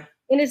 Yeah.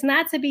 And it's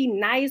not to be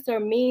nice or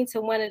mean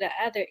to one or the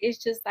other.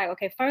 It's just like,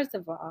 okay, first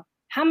of all,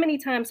 how many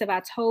times have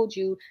I told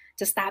you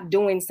to stop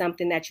doing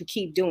something that you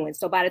keep doing?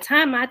 So by the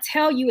time I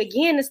tell you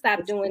again to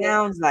stop doing it.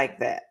 Sounds like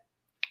that.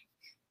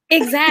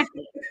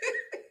 Exactly.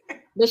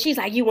 But she's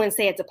like, you wouldn't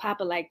say it to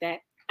Papa like that.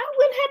 I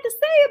wouldn't have to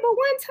say it but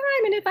one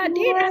time. And if I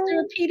did have to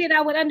repeat it,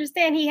 I would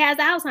understand he has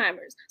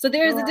Alzheimer's. So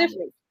there's a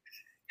difference.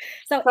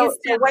 So what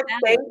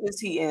stage is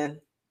he in?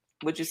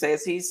 Would you say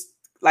is he's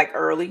like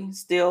early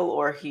still,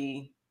 or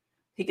he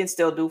can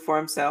still do for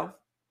himself?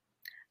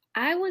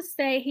 I would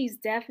say he's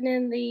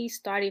definitely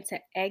starting to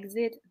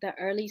exit the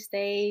early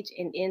stage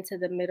and into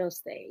the middle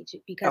stage,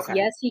 because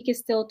yes, he could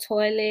still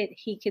toilet,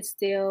 he could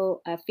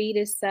still feed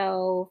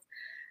himself.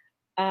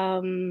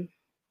 He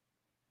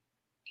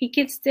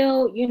could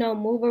still,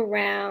 move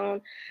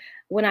around.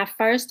 When I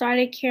first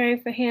started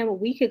caring for him,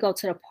 we could go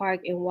to the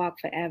park and walk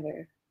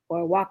forever,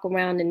 or walk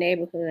around the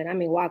neighborhood. I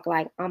mean, walk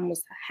like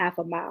almost half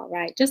a mile,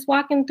 right? Just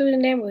walking through the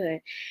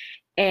neighborhood.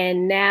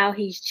 And now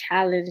he's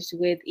challenged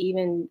with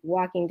even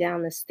walking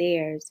down the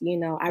stairs.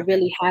 I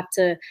really have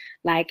to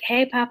like,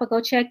 hey, Papa, go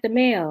check the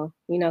mail,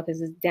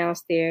 because it's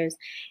downstairs,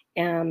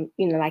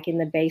 like in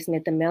the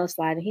basement, the mail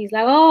slide. And he's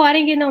like, oh, I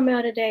didn't get no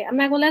mail today. I'm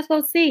like, well, let's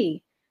go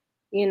see,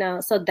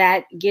 so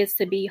that gets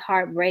to be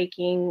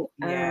heartbreaking.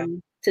 Yeah.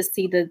 to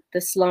see the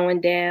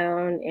slowing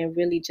down and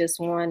really just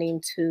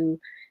wanting to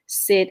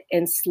sit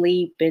and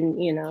sleep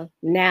and,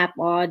 nap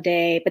all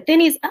day. But then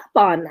he's up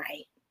all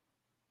night.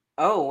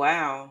 Oh,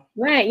 wow.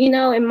 Right.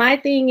 And my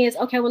thing is,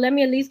 okay, well, let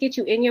me at least get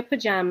you in your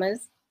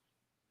pajamas,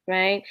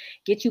 right?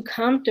 Get you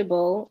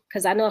comfortable.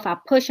 Cause I know if I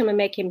push him and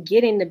make him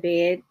get in the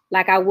bed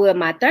like I would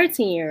my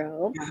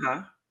 13-year-old,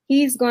 Uh-huh.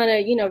 he's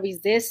gonna,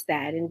 resist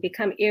that and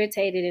become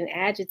irritated and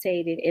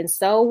agitated. And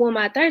so will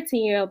my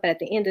 13-year-old. But at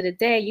the end of the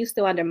day, you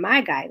still under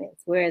my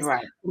guidance. Whereas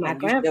Right. my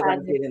And you're still gonna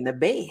grandfather, get in the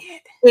bed,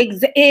 whether you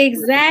want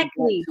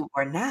exactly. to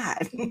or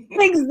not.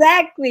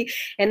 Exactly.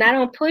 And I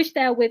don't push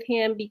that with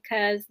him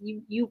because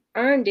you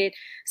earned it.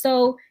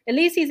 So at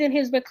least he's in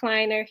his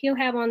recliner. He'll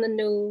have on the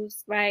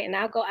news, right? And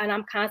I'll go and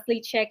I'm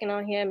constantly checking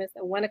on him. It's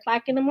at 1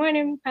 o'clock in the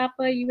morning.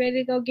 Papa, you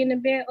ready to go get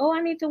in bed? Oh,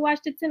 I need to watch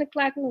the 10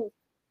 o'clock news.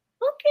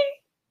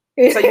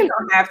 So you Okay.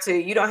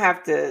 don't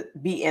have to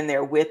be in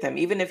there with him.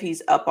 Even if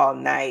he's up all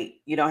night,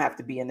 you don't have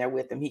to be in there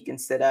with him. He can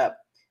sit up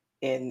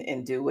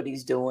and do what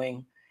he's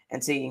doing.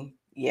 And see,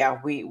 yeah,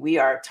 we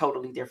are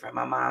totally different.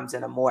 My mom's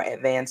in a more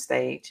advanced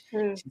stage.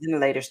 She's in the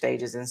later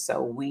stages. And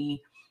so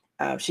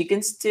she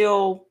can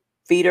still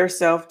feed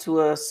herself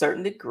to a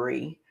certain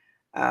degree.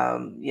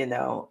 You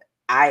know,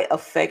 I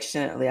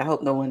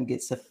hope no one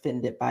gets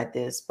offended by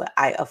this, but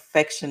I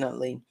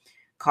affectionately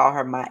call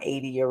her my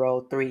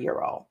 80-year-old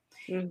 3-year-old.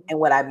 And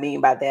what I mean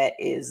by that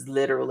is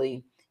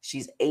literally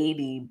she's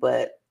 80,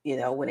 but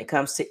when it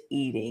comes to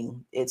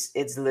eating,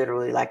 it's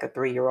literally like a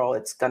 3-year-old.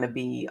 It's going to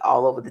be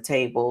all over the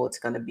table. It's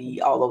going to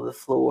be all over the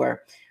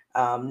floor.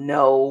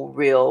 No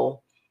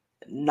real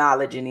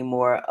knowledge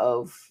anymore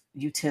of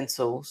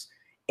utensils.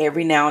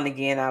 Every now and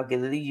again, I'll get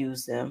her to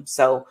use them.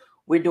 So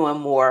we're doing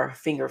more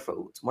finger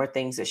foods, more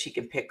things that she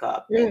can pick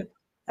up. And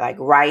like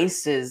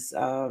rice is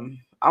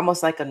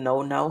almost like a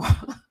no-no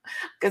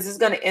because it's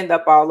going to end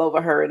up all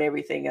over her and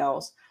everything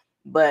else.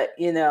 But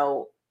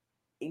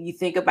you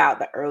think about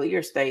the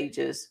earlier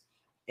stages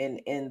in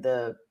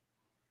the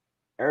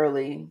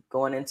early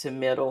going into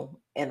middle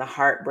and the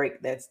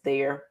heartbreak that's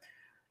there.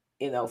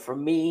 For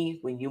me,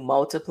 when you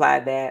multiply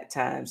that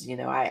times,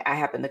 I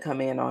happen to come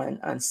in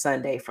on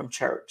Sunday from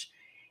church,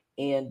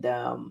 and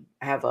I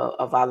have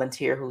a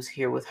volunteer who's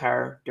here with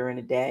her during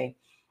the day.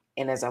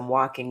 And as I'm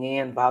walking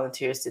in,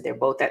 volunteers sit there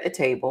both at the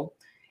table,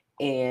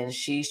 and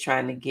she's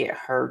trying to get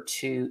her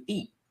to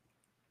eat.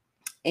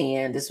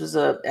 And this was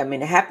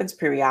it happens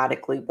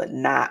periodically, but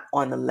not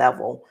on the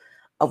level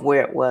of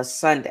where it was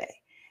Sunday.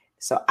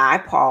 So I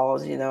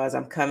pause, as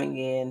I'm coming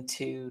in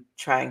to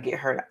try and get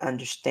her to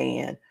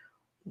understand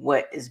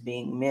what is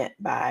being meant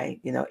by,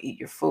 eat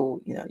your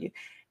food,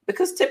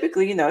 because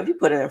typically, if you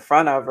put it in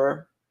front of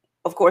her,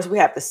 of course, we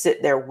have to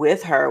sit there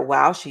with her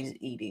while she's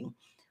eating,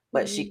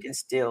 but she can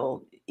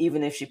still,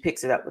 even if she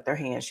picks it up with her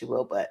hand, she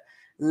will. But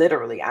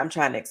literally, I'm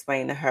trying to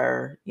explain to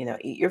her,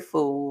 eat your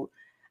food.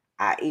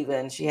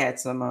 She had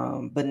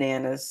some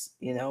bananas,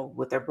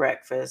 with her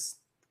breakfast.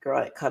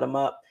 Girl had cut them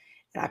up,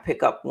 and I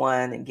pick up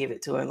one and give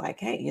it to her, like,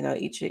 hey,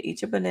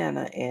 eat your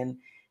banana. And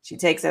she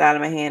takes it out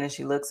of my hand and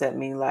she looks at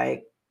me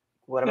like,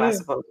 what am I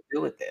supposed to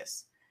do with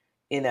this?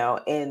 And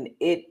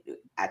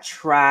I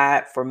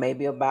tried for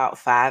maybe about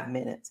 5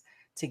 minutes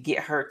to get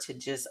her to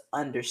just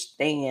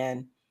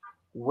understand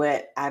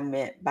what I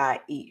meant by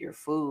eat your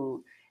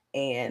food.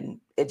 And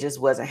it just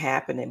wasn't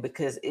happening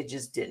because it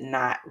just did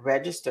not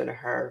register to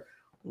her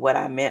what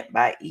I meant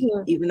by eat.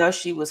 Even though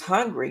she was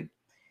hungry,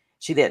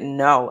 she didn't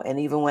know. And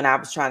even when I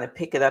was trying to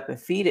pick it up and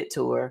feed it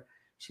to her,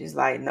 she's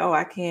like, no,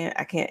 I can't.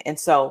 And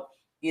so,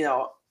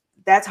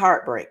 that's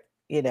heartbreak.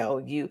 You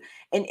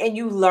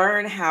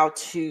learn how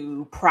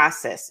to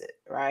process it,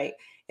 right?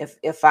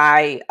 If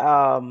I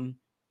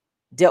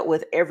dealt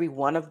with every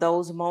one of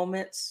those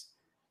moments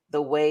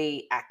the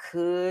way I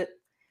could,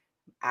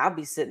 I'll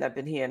be sitting up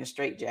in here in a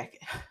straitjacket.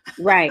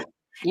 Right.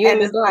 You and And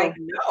me it's like,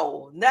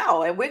 both.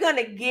 no. And we're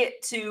going to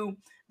get to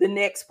the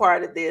next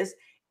part of this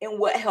and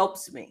what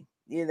helps me,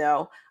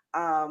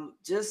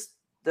 just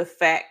the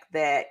fact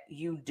that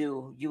you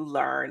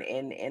learn.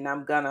 And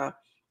I'm going to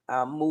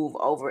move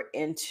over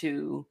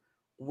into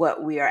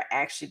what we are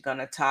actually going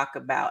to talk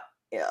about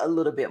a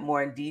little bit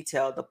more in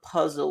detail, the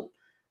Puzzle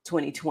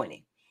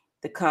 2020,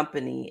 the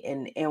company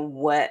and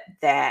what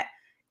that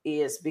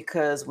is.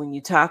 Because when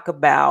you talk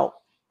about,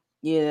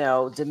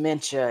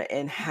 dementia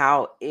and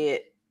how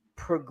it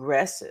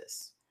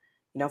progresses,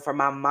 for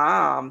my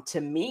mom, to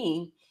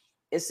me,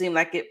 it seemed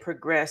like it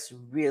progressed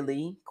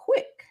really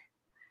quick.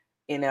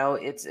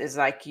 It's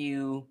like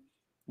you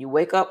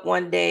wake up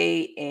one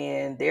day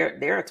and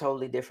they're a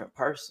totally different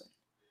person.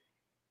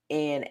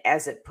 And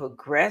as it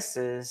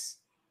progresses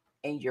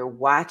and you're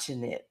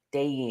watching it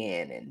day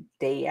in and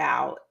day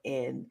out,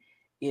 and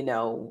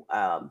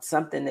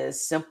something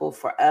as simple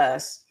for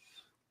us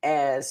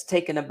as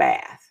taking a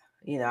bath.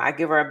 I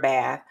give her a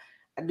bath.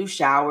 I do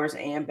showers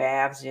and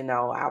baths.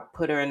 I'll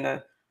put her in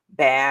the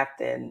bath,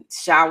 and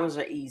showers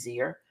are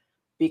easier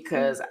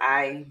because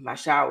my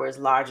shower is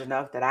large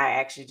enough that I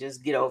actually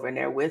just get over in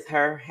there with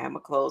her, have my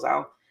clothes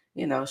out,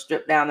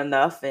 strip down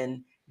enough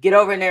and get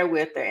over in there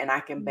with her, and I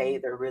can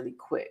bathe her really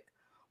quick.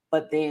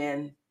 But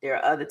then there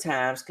are other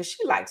times because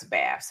she likes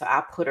baths. So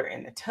I put her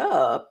in the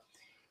tub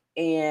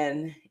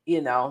and,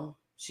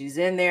 she's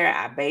in there.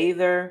 I bathe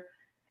her.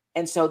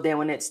 And so then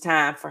when it's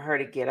time for her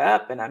to get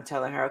up and I'm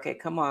telling her, okay,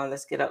 come on,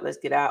 let's get up, let's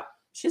get out,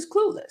 she's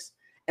clueless.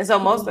 And so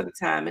most of the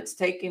time it's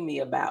taking me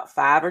about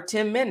 5 or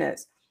 10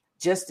 minutes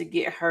just to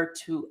get her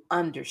to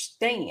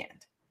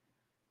understand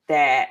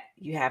that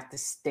you have to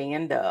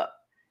stand up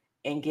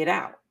and get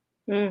out.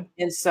 And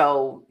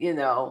so,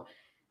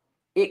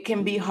 it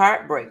can be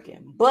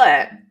heartbreaking.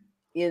 But,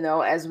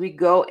 as we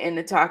go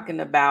into talking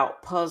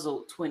about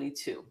Puzzle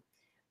 22,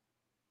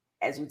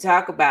 as we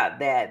talk about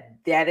that,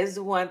 that is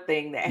the one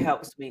thing that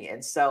helps me.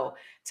 And so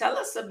tell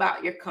us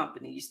about your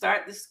company. You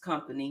start this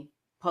company,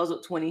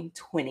 Puzzle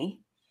 2020.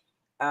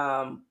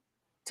 Tell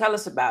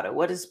us about it.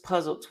 What is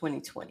Puzzle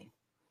 2020?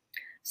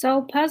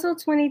 So Puzzle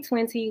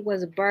 2020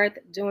 was birthed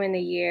during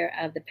the year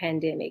of the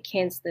pandemic,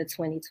 hence the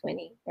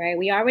 2020, right?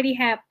 We already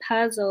have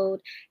Puzzled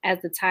as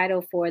the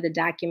title for the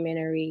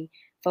documentary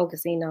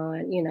focusing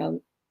on,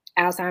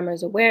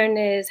 Alzheimer's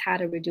awareness, how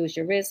to reduce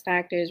your risk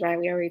factors, right?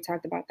 We already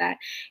talked about that.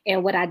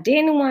 And what I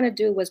didn't want to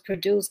do was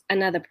produce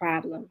another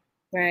problem,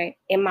 right?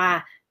 In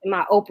my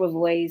Oprah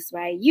voice,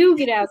 right? You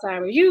get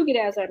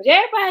Alzheimer's,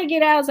 everybody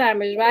get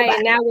Alzheimer's, right? Everybody.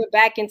 And now we're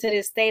back into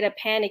this state of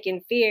panic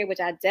and fear, which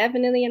I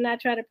definitely am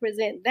not trying to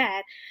present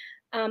that.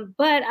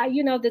 But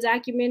the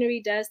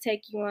documentary does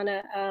take you on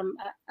a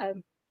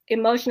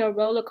emotional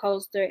roller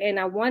coaster, and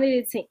I wanted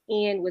it to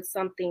end with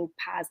something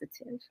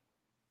positive.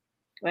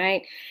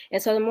 Right.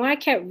 And so the more I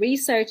kept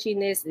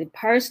researching this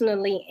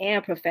personally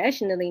and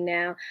professionally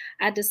now,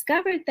 I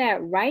discovered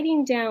that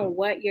writing down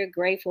what you're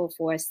grateful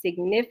for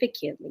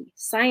significantly,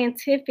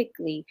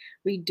 scientifically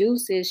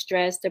reduces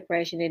stress,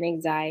 depression, and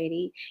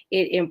anxiety.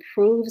 It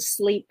improves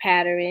sleep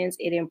patterns.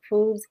 It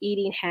improves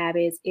eating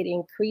habits. It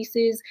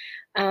increases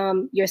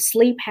your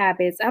sleep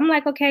habits. I'm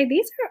like, okay,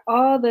 these are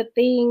all the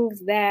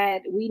things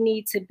that we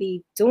need to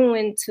be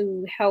doing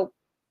to help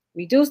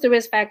reduce the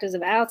risk factors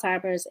of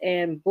Alzheimer's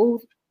and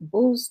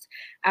boost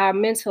our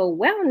mental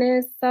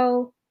wellness.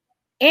 So,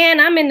 and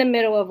I'm in the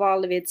middle of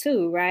all of it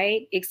too,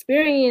 right?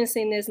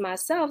 Experiencing this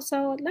myself.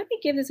 So let me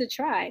give this a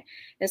try.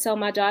 And so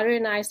my daughter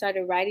and I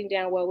started writing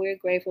down what we're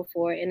grateful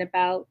for in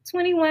about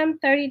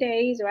 30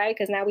 days, right?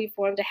 Because now we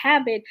formed a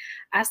habit.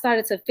 I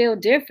started to feel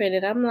different.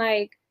 And I'm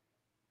like,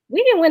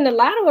 we didn't win the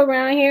lotto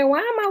around here. Why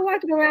am I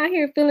walking around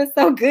here feeling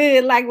so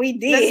good like we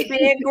did? Just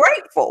being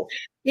grateful.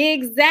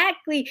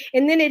 Exactly.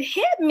 And then it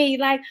hit me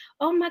like,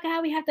 oh my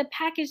God, we have to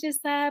package this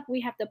up. We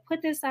have to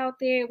put this out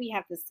there. We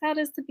have to sell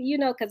this to,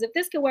 because if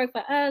this can work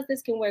for us,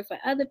 this can work for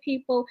other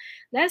people.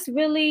 Let's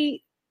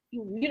really,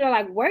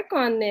 like work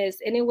on this.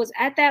 And it was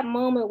at that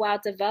moment while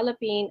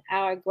developing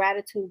our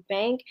gratitude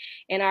bank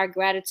and our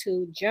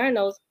gratitude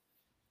journals.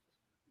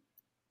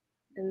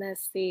 And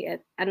let's see.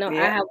 I know I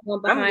have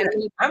one behind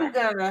me.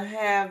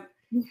 I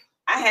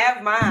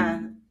have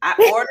mine.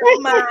 I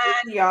ordered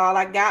mine, y'all.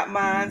 I got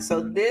mine.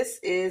 So this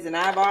is, and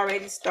I've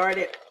already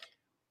started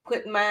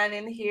putting mine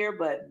in here,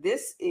 but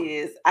this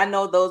is, I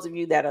know those of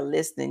you that are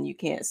listening, you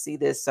can't see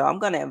this. So I'm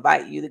going to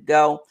invite you to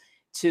go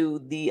to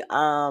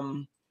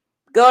go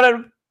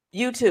to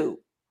YouTube,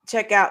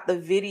 check out the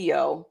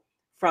video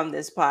from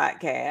this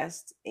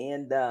podcast.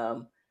 And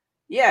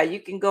yeah, you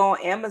can go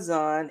on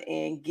Amazon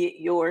and get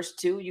yours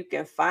too. You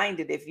can find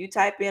it if you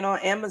type in on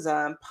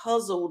Amazon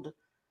Puzzled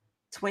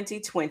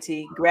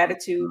 2020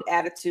 Gratitude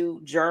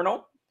Attitude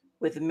Journal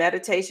with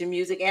meditation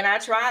music. And I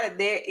tried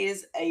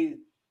it.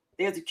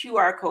 There's a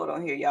QR code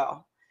on here,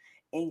 y'all.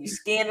 And you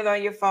scan it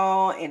on your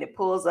phone and it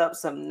pulls up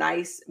some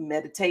nice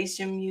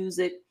meditation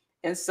music.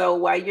 And so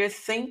while you're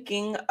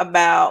thinking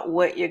about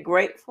what you're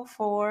grateful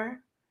for,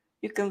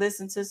 you can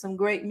listen to some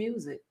great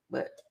music.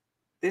 But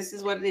this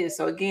is what it is.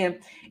 So again,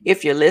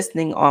 if you're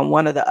listening on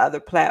one of the other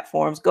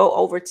platforms, go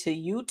over to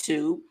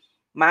YouTube,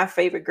 My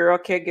Favorite Girl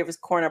Caregivers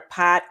Corner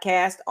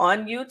podcast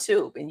on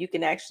YouTube, and you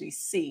can actually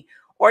see,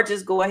 or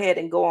just go ahead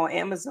and go on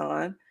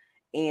Amazon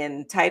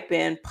and type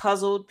in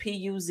Puzzled, Puzzled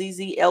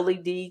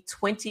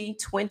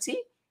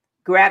 2020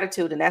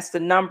 Gratitude, and that's the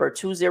number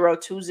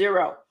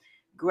 2020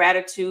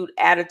 Gratitude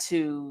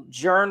Attitude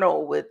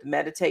Journal with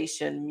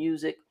meditation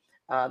music.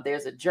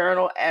 There's a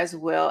journal as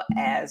well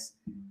as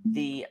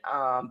the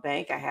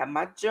bank. I have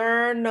my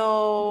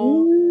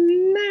journal.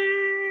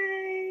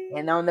 Nice.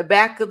 And on the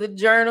back of the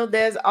journal,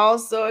 there's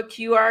also a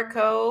QR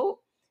code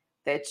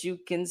that you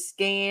can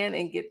scan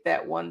and get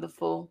that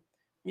wonderful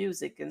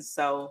music. And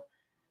so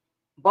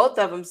both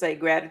of them say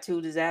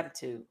gratitude is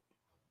attitude.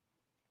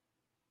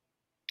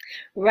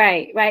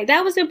 Right.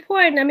 That was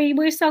important. I mean,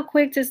 we're so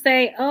quick to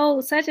say,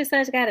 oh, such and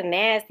such got a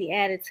nasty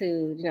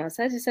attitude,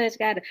 such and such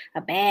got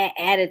a bad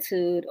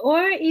attitude,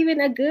 or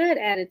even a good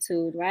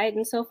attitude, right?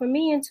 And so for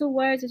me, in 2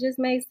 words, it just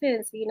made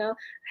sense,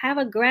 have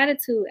a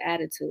gratitude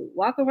attitude.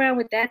 Walk around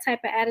with that type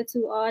of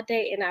attitude all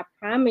day. And I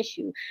promise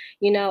you,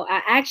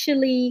 I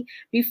actually,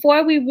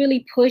 before we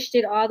really pushed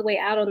it all the way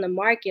out on the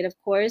market, of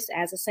course,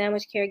 as a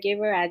sandwich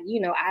caregiver,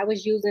 I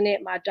was using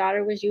it. My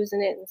daughter was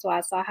using it. And so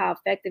I saw how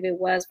effective it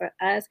was for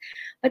us.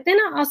 But then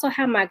I also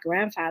had my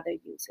grandfather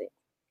use it.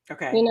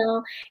 Okay. you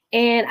know,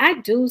 and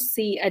I do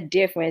see a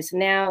difference.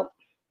 Now,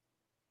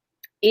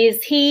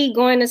 is he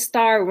going to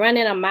start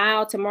running a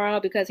mile tomorrow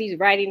because he's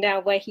writing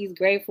down what he's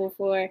grateful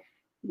for?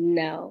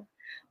 No.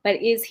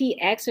 But is he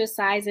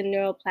exercising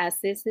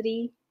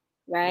neuroplasticity?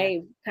 Yeah.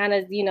 Right? Kind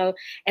of,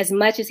 as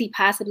much as he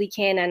possibly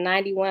can at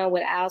 91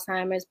 with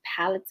Alzheimer's,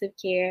 palliative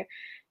care.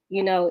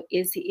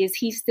 Is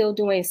he still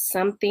doing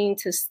something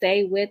to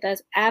stay with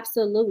us?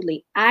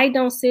 Absolutely. I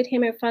don't sit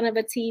him in front of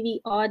a TV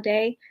all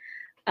day.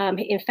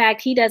 In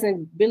fact, he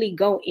doesn't really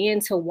go in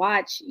to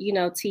watch,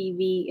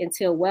 TV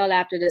until well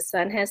after the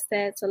sun has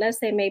set. So let's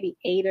say maybe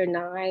 8 or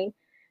 9.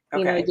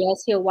 Okay.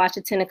 Yes, he'll watch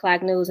the 10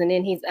 o'clock news and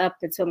then he's up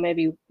until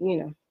maybe,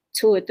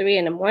 2 or 3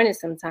 in the morning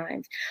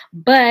sometimes.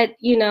 But,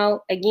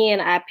 again,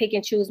 I pick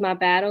and choose my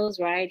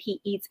battles, right?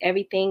 He eats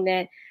everything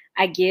that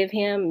I give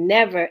him,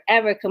 never,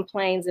 ever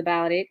complains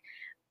about it.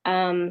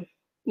 Um,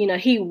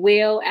 he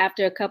will,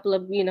 after a couple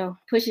of,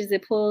 pushes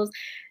and pulls,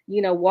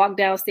 walk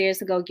downstairs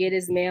to go get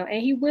his mail,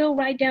 and he will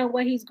write down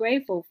what he's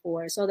grateful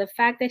for. So the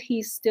fact that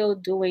he's still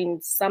doing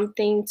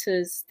something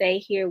to stay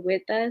here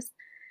with us,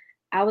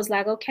 I was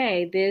like,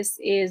 okay, this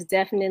is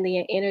definitely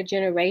an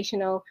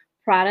intergenerational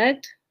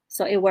product.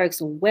 So it works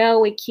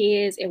well with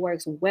kids. It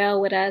works well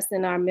with us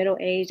in our middle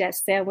age, that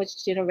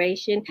sandwich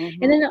generation.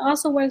 Mm-hmm. And then it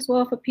also works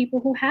well for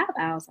people who have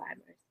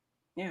Alzheimer's.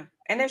 Yeah.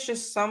 And there's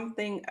just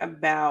something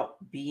about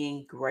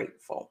being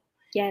grateful.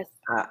 Yes.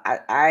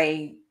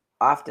 I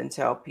often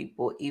tell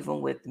people, even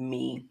with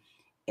me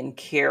in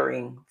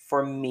caring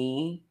for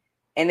me,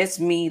 and it's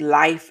me,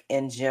 life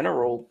in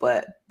general,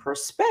 but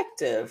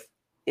perspective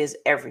is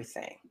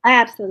everything.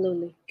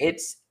 Absolutely.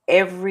 It's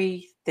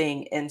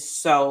everything. And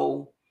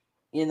so,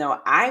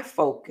 I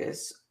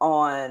focus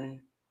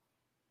on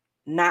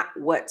not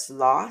what's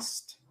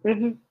lost,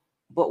 Mm-hmm.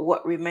 but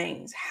what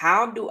remains.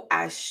 How do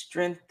I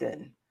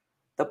strengthen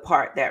the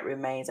part that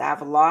remains?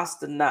 I've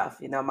lost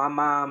enough. My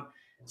mom,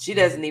 she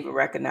doesn't even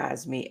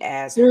recognize me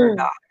as her Mm.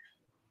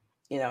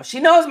 daughter. She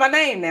knows my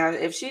name now.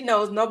 If she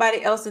knows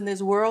nobody else in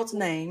this world's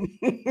name,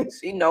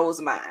 she knows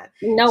mine.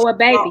 Noah, Call-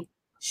 baby.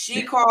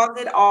 She calls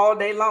it all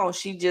day long.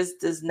 She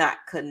just does not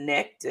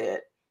connect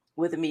it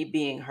with me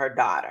being her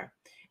daughter.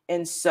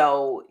 And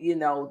so,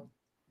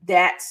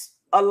 that's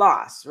a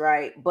loss,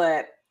 right?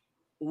 But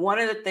one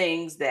of the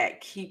things that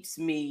keeps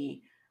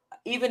me,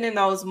 even in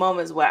those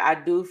moments where I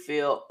do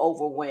feel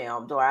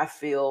overwhelmed or I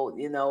feel,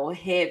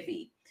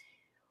 heavy,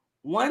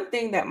 one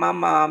thing that my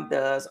mom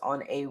does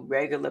on a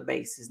regular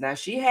basis. Now,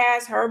 she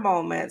has her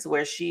moments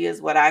where she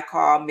is what I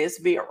call Miss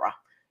Vera.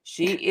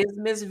 She is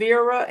Miss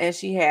Vera and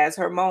she has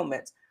her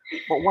moments.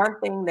 But one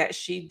thing that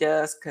she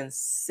does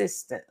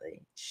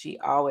consistently, she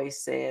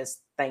always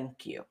says,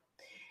 thank you.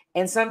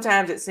 And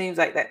sometimes it seems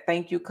like that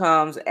thank you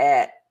comes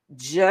at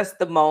just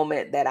the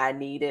moment that I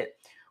need it.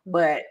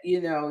 But,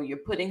 you're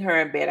putting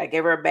her in bed. I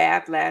gave her a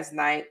bath last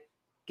night,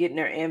 getting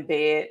her in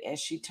bed, and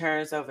she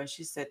turns over and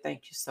she said,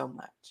 thank you so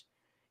much.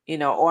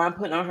 Or I'm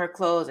putting on her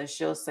clothes and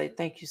she'll say,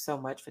 thank you so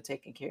much for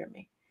taking care of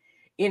me.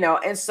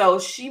 And so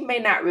she may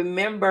not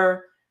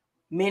remember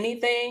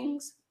many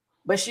things,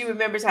 but she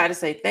remembers how to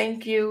say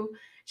thank you.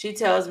 She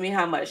tells me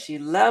how much she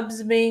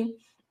loves me.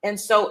 And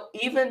so,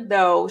 even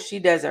though she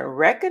doesn't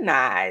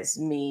recognize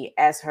me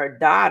as her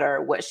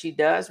daughter, what she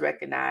does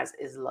recognize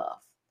is love.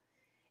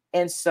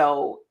 And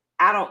so,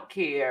 I don't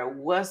care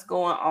what's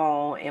going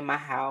on in my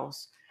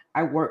house.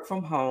 I work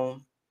from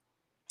home.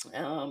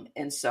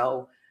 And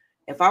so,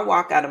 if I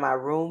walk out of my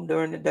room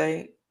during the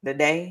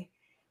day,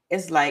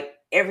 it's like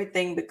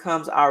everything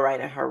becomes all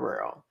right in her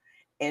world.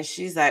 And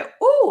she's like,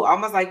 "Ooh,"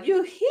 almost like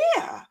you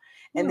here.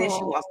 And then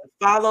she Oh. wants to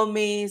follow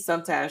me.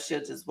 Sometimes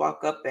she'll just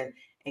walk up and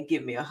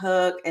give me a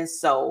hug. And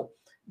so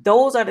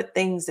those are the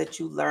things that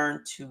you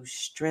learn to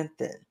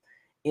strengthen,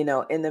 in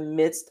the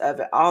midst of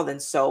it all.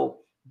 And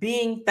so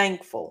being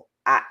thankful,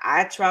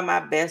 I try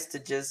my best to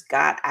just,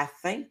 God, I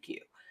thank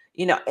you.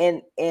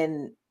 And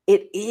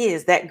it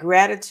is that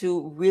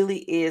gratitude really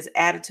is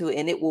attitude,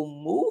 and it will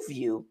move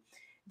you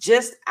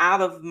just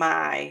out of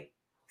my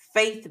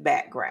faith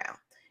background.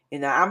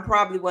 I'm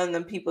probably one of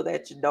them people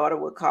that your daughter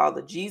would call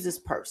the Jesus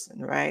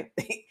person, right?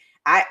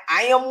 I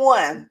am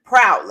one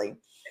proudly.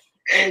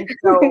 And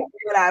so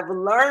what I've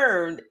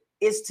learned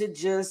is to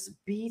just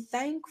be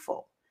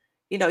thankful.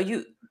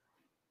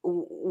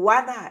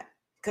 Why not?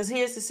 Because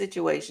here's the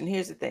situation.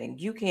 Here's the thing.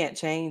 You can't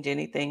change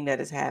anything that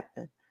has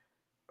happened,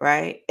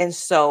 right? And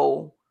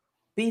so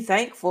be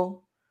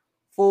thankful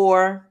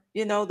for,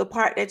 the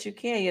part that you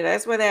can.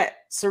 That's where that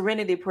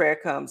serenity prayer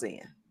comes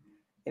in.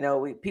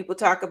 People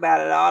talk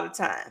about it all the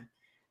time.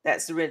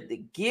 That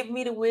serenity. Give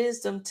me the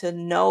wisdom to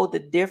know the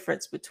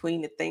difference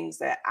between the things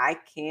that I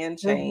can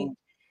Mhm. change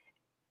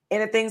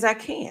and the things I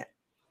can't.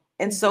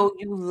 And Mhm. so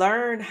you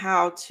learn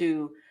how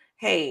to,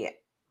 hey,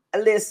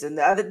 listen,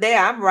 the other day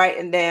I'm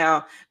writing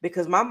down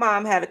because my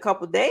mom had a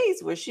couple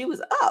days where she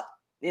was up,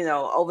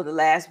 over the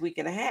last week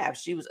and a half.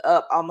 She was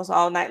up almost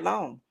all night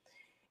long.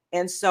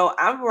 And so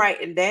I'm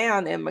writing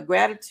down in my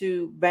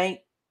gratitude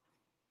bank,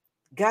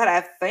 God,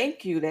 I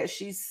thank you that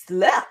she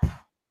slept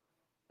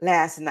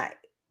last night.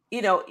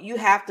 You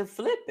have to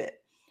flip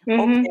it.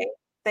 Mhm. Okay.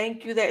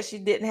 Thank you that she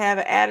didn't have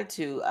an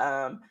attitude.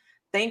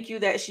 Thank you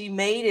that she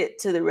made it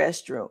to the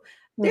restroom.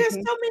 There's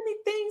Mhm. so many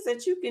things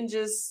that you can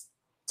just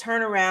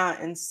turn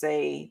around and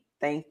say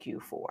thank you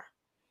for.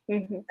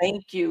 Mhm.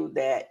 Thank you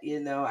that,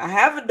 I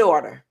have a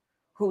daughter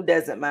who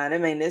doesn't mind. I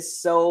mean, there's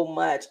so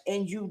much.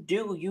 And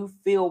you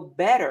feel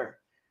better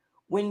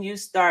when you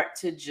start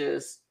to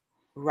just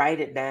write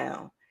it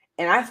down.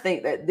 And I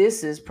think that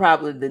this is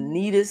probably the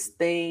neatest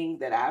thing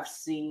that I've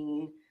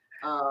seen.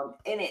 And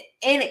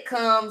it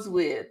comes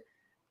with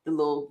the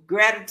little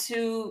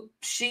gratitude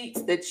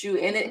sheets that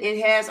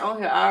it has on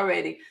here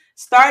already.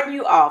 Starting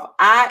you off,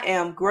 I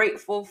am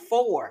grateful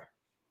for.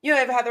 You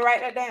don't ever have to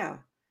write that down.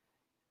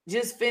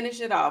 Just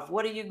finish it off.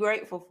 What are you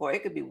grateful for?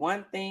 It could be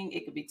one thing,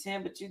 it could be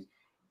 10, but you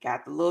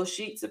got the little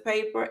sheets of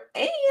paper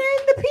and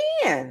the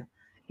pen.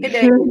 It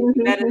doesn't get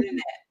any better than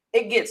that.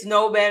 It gets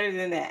no better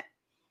than that.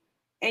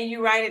 And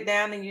you write it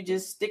down and you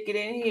just stick it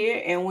in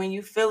here. And when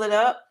you fill it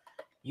up,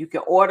 you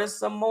can order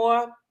some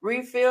more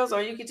refills,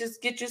 or you can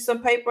just get you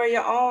some paper of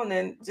your own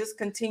and just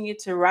continue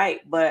to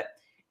write. But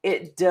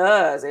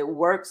it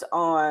works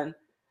on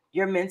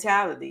your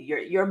mentality,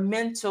 your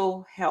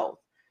mental health,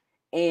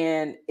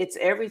 and it's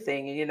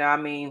everything. I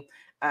mean,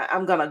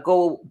 I'm going to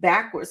go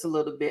backwards a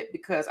little bit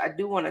because I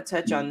do want to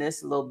touch on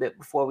this a little bit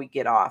before we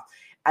get off.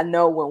 I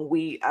know when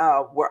we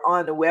were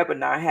on the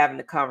webinar having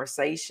the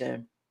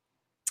conversation,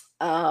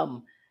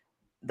 um,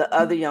 the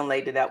other young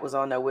lady that was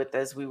on there with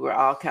us, we were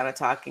all kind of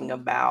talking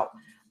about,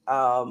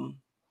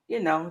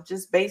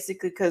 just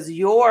basically because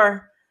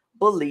your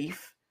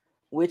belief,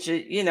 which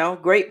is,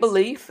 great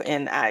belief,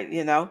 and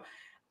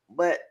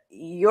but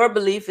your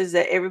belief is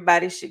that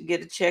everybody should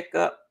get a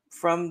checkup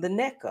from the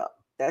neck up.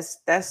 That's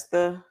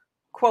the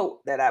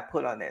quote that I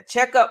put on there.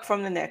 Check up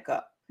from the neck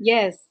up.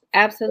 Yes,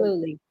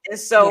 absolutely. And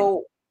Yes.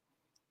 so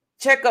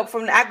check up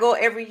I go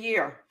every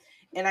year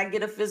and I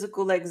get a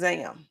physical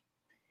exam.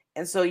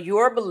 And so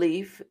your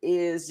belief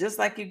is just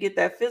like you get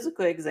that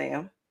physical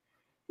exam,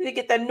 you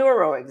get that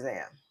neuro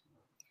exam.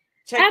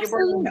 Check your brain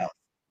Absolutely. health.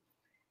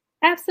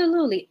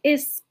 Absolutely,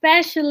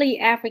 especially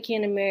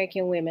African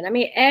American women. I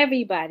mean,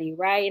 everybody,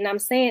 right? And I'm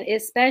saying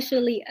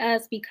especially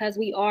us because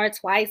we are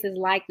twice as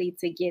likely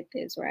to get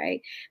this,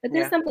 right? But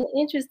then Yeah. something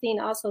interesting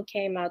also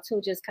came out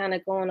too, just kind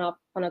of going off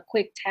on a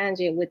quick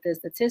tangent with the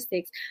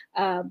statistics.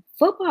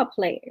 Football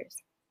players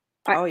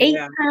are Oh 8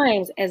 yeah.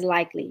 times as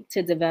likely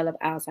to develop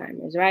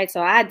Alzheimer's, right?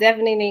 So I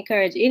definitely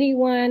encourage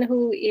anyone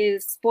who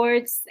is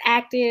sports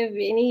active,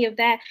 any of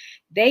that,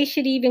 they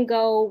should even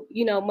go,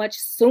 much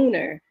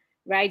sooner,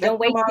 right? That's Don't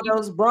wait from all till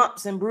you. those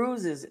bumps and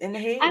bruises in the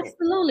head.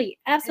 Absolutely,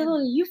 Yeah.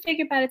 absolutely. You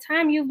figure by the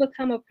time you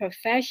become a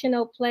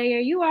professional player,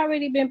 you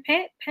already been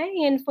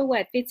paying for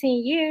what,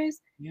 15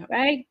 years, Yep.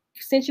 right?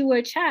 Since you were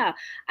a child.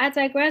 I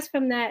digress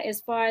from that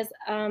as far as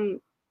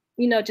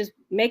just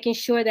making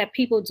sure that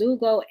people do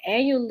go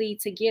annually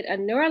to get a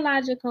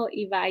neurological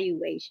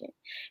evaluation.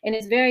 And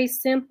it's very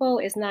simple,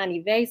 it's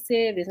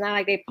non-invasive, it's not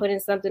like they putting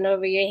something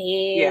over your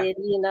Yeah. head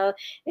and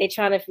they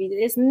trying to feed it.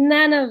 It's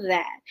none of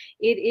that.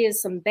 It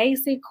is some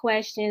basic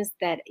questions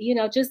that,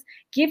 just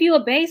give you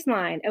a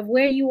baseline of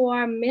where you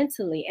are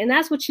mentally. And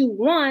that's what you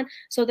want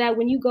so that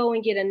when you go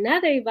and get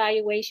another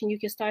evaluation, you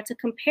can start to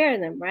compare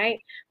them, right?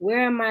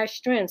 Where are my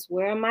strengths?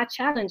 Where are my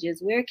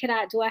challenges? Where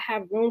do I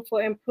have room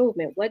for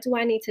improvement? What do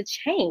I need to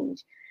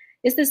change?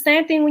 It's the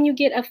same thing when you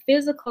get a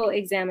physical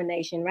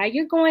examination, right?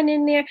 You're going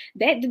in there,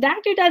 the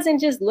doctor doesn't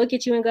just look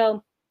at you and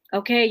go,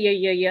 okay,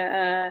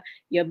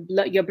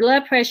 your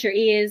blood pressure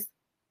is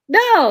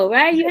no,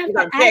 right? You have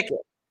You're to gonna ask. check it.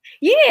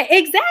 Yeah,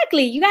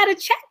 exactly. You got to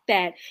check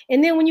that.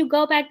 And then when you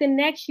go back the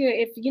next year,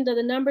 if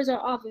the numbers are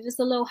off, if it's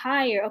a little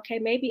higher, okay,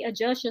 maybe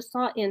adjust your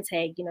salt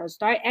intake,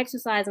 start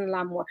exercising a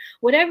lot more.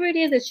 Whatever it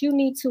is that you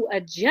need to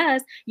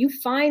adjust, you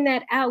find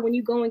that out when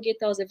you go and get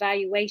those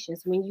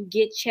evaluations, when you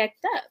get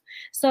checked up.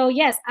 So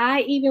yes,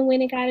 I even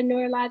went and got a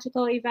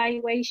neurological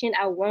evaluation.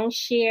 I won't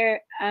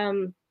share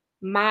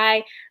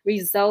my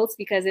results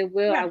because I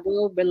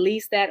will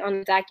release that on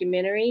the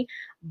documentary,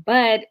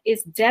 but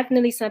it's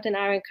definitely something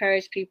I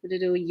encourage people to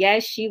do.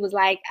 Yes, she was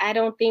like, I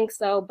don't think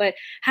so, but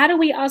how do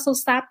we also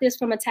stop this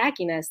from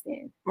attacking us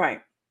then?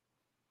 Right.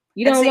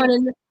 You And don't see,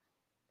 want to.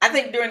 I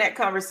think during that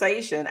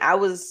conversation, I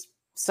was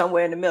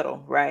somewhere in the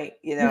middle, right?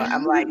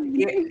 I'm like,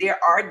 there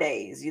are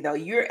days,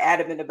 you're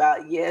adamant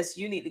about, yes,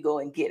 you need to go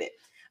and get it.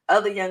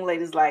 Other young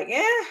ladies like,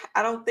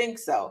 I don't think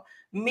so.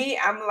 Me,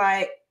 I'm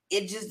like,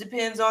 it just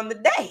depends on the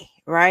day,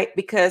 right?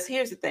 Because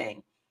here's the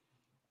thing.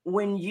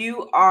 When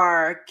you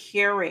are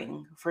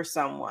caring for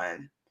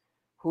someone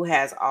who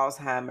has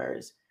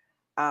Alzheimer's,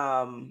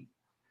 um,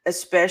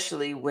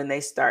 especially when they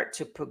start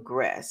to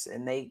progress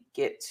and they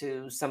get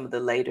to some of the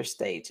later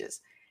stages,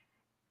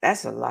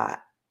 that's a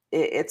lot.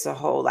 It's a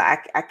whole lot.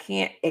 I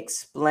can't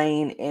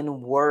explain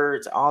in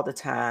words all the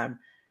time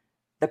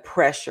the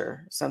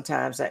pressure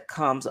sometimes that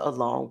comes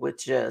along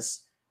with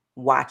just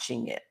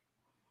watching it.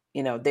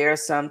 There are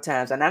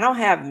sometimes, and I don't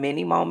have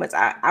many moments.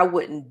 I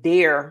wouldn't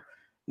dare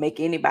make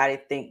anybody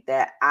think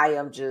that I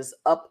am just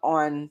up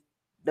on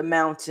the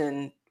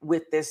mountain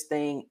with this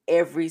thing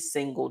every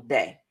single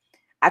day.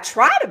 I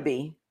try to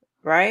be,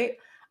 right?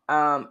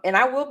 And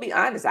I will be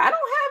honest, I don't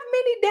have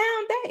many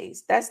down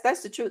days.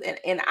 That's the truth.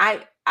 And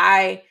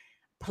I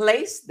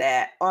place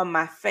that on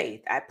my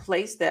faith. I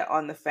place that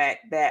on the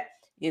fact that,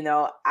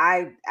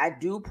 I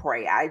do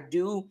pray. I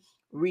do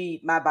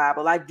read my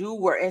Bible. I do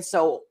work. And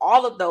so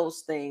all of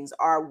those things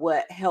are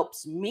what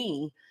helps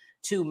me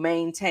to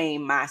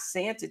maintain my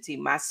sanctity,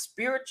 my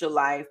spiritual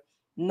life,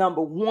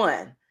 number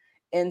one.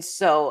 And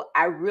so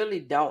I really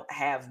don't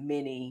have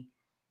many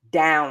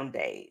down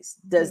days.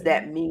 Does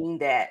that mean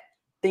that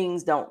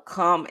things don't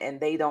come and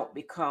they don't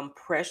become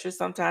pressure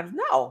sometimes?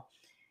 No.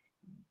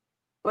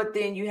 But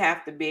then you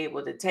have to be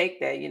able to take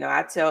that.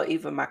 I tell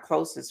even my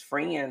closest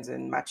friends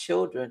and my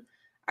children,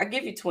 I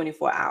give you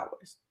 24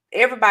 hours.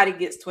 Everybody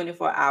gets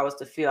 24 hours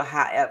to feel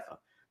however,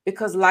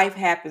 because life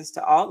happens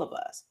to all of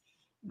us.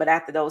 But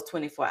after those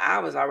 24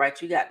 hours, all right,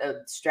 you got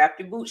to strap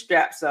your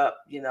bootstraps up,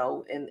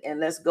 and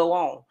let's go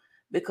on,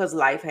 because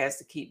life has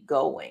to keep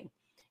going.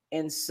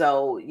 And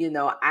so,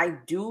 I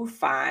do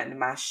find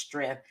my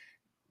strength.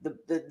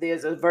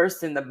 There's a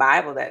verse in the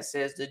Bible that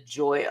says the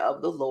joy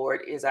of the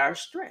Lord is our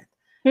strength.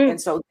 And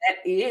so that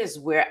is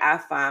where I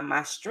find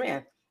my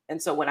strength.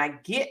 And so when I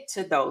get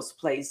to those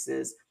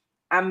places,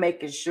 I'm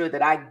making sure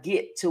that I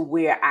get to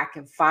where I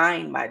can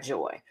find my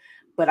joy.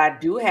 But I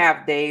do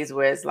have days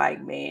where it's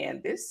like,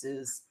 man, this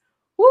is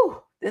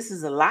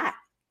a lot,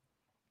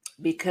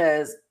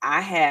 because I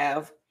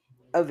have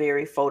a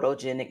very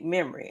photogenic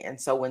memory. And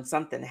so when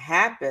something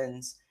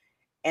happens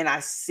and I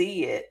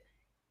see it,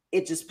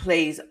 it just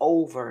plays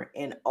over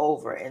and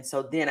over. And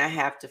so then I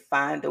have to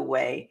find a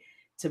way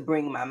to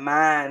bring my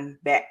mind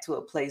back to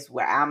a place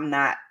where I'm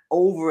not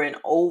over and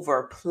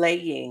over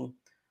playing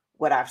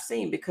what I've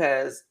seen.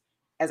 Because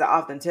as I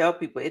often tell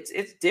people, it's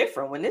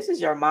different when this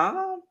is your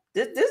mom.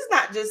 This is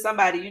not just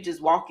somebody you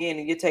just walk in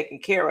and you're taking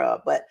care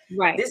of, but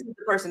this is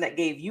the person that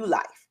gave you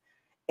life.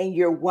 And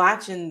you're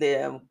watching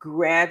them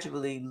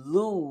gradually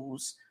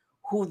lose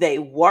who they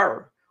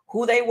were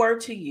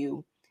to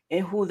you,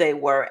 and who they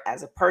were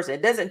as a person.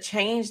 It doesn't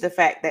change the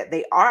fact that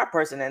they are a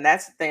person. And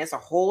that's the thing. It's a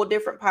whole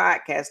different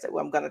podcast that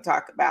I'm going to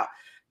talk about,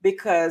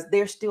 because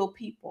they're still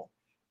people,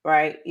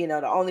 right?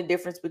 The only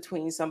difference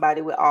between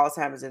somebody with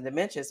Alzheimer's and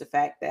dementia is the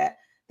fact that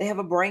they have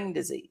a brain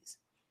disease.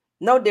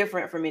 No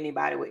different from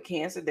anybody with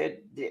cancer.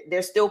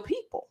 They're still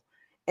people.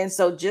 And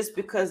so just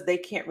because they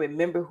can't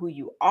remember who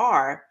you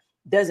are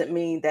doesn't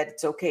mean that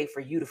it's okay for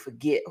you to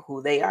forget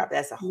who they are.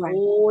 That's a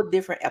whole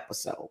different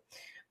episode.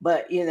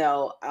 But,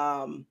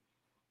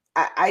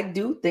 I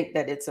do think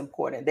that it's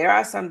important. There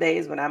are some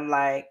days when I'm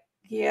like,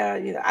 yeah,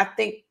 I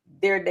think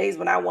there are days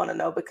when I want to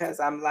know, because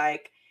I'm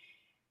like,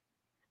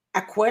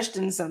 I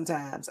question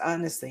sometimes,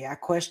 honestly,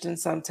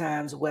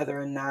 whether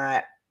or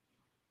not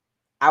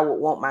I would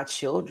want my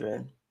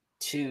children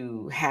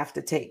to have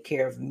to take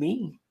care of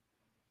me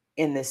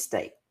in this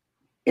state.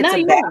 It's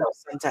a battle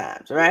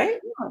sometimes, right?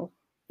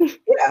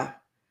 Yeah.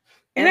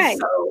 And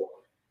so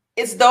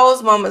it's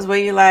those moments where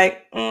you're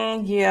like,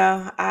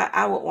 yeah,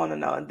 I would want to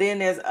know. And then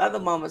there's other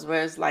moments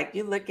where it's like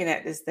you're looking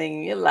at this thing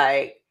and you're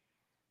like,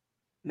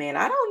 man,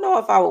 I don't know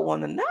if I would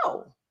want to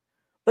know.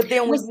 But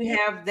then when you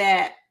have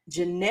that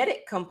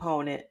genetic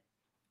component,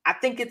 I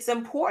think it's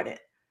important.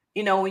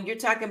 When you're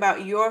talking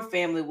about your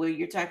family, where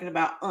you're talking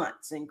about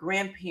aunts and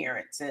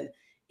grandparents, and,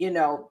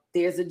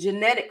 there's a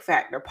genetic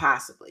factor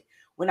possibly.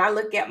 When I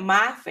look at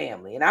my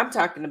family, and I'm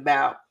talking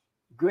about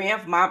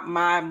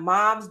my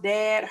mom's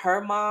dad,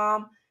 her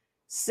mom,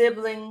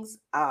 siblings,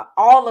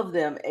 all of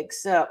them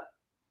except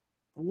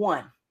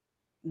one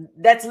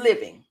that's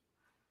living.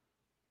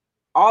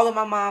 All of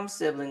my mom's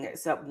siblings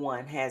except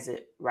one has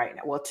it right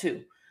now. Well,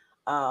 two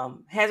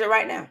has it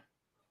right now.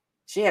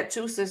 She had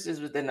two sisters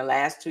within the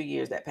last 2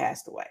 years that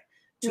passed away.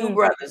 Two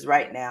brothers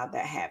right now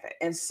that have it.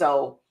 And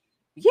so,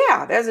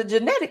 yeah, there's a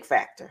genetic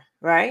factor,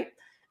 right?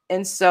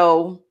 And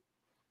so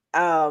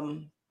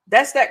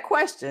that's that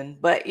question.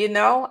 But,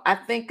 I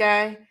think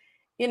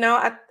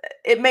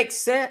it makes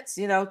sense,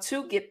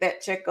 to get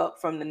that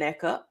checkup from the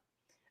neck up.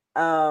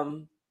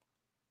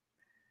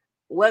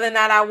 Whether or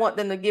not I want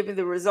them to give me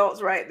the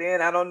results right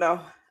then, I don't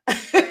know.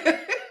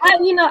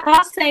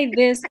 I'll say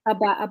this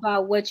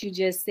about what you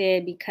just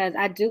said, because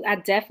I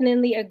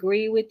definitely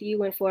agree with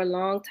you. And for a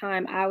long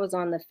time, I was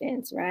on the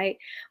fence, right?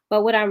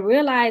 But what I'm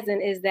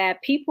realizing is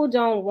that people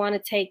don't want to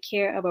take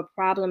care of a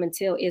problem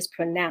until it's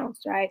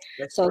pronounced, right?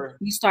 So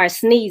you start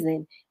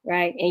sneezing,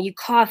 right? And you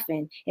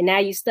coughing, and now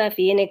you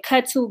stuffy, and it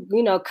cut to,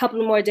 a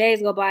couple of more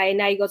days go by, and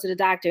now you go to the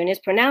doctor, and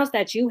it's pronounced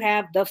that you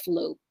have the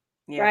flu.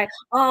 Yeah. Right.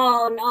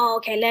 Oh, no.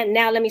 Okay.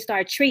 Let me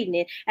start treating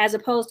it. As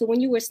opposed to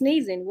when you were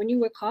sneezing, when you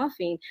were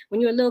coughing,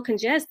 when you were a little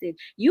congested,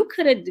 you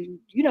could have,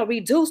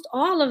 reduced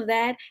all of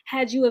that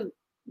had you have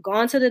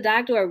gone to the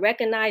doctor or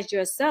recognized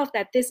yourself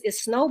that this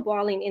is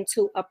snowballing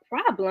into a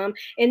problem,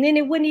 and then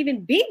it wouldn't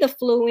even be the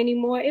flu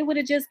anymore. It would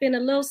have just been a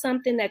little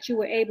something that you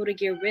were able to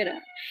get rid of.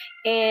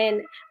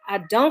 And I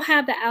don't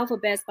have the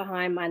alphabets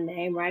behind my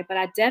name, right? But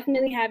I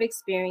definitely have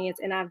experience,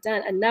 and I've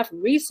done enough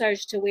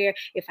research to where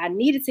if I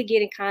needed to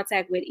get in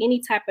contact with any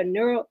type of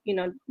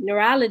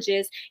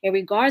neurologist in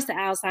regards to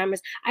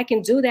Alzheimer's, I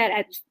can do that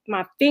at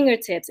my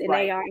fingertips, and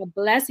Right. they are a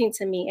blessing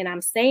to me. And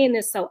I'm saying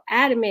this so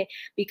adamant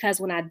because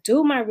when I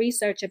do my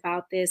research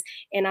about this,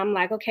 and I'm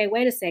like, okay,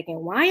 wait a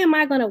second, why am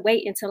I going to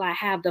wait until I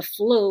have the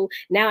flu?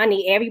 Now I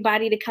need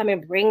everybody to come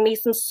and bring me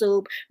some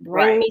soup,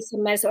 bring Right. me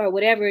some medicine, or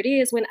whatever it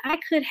is, when I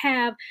could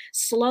have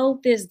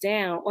slowed this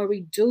down or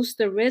reduced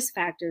the risk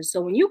factors.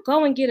 So when you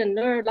go and get a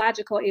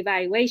neurological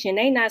evaluation,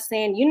 they not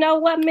saying, you know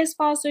what, Miss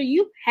Foster,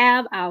 you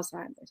have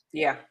Alzheimer's.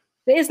 Yeah.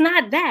 It's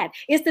not that.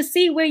 It's to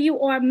see where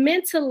you are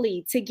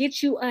mentally to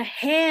get you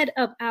ahead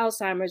of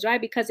Alzheimer's,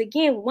 right? Because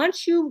again,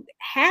 once you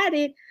had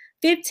it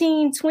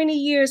 15, 20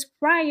 years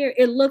prior,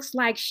 it looks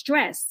like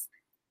stress.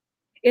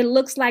 It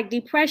looks like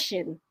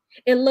depression.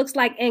 It looks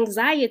like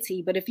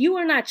anxiety. But if you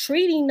are not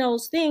treating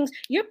those things,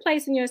 you're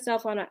placing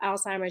yourself on an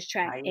Alzheimer's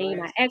track, and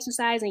you're not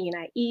exercising, you're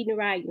not eating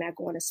right, you're not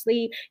going to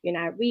sleep, you're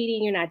not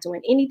reading, you're not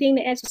doing anything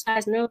to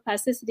exercise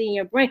neuroplasticity in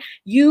your brain.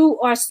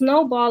 You are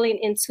snowballing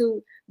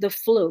into the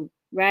flu,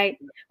 right?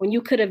 When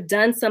you could have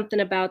done something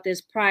about this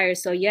prior.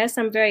 So yes,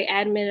 I'm very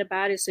adamant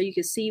about it so you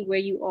can see where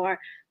you are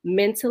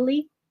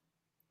mentally.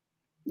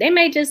 They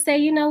may just say,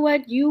 you know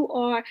what, you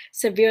are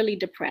severely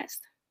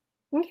depressed.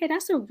 Okay,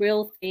 that's a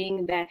real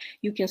thing that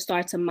you can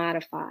start to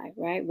modify,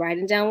 right?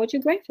 Writing down what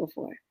you're grateful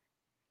for,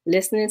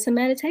 listening to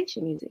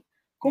meditation music,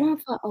 going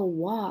for a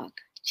walk,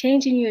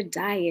 changing your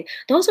diet.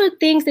 Those are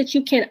things that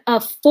you can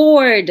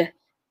afford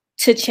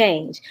to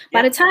change.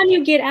 By the time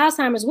you get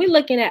Alzheimer's, we're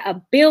looking at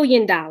 $1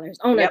 billion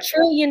on a $1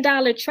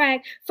 trillion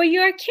track for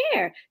your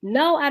care.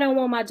 No, I don't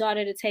want my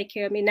daughter to take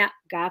care of me. Now,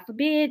 God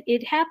forbid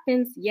it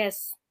happens.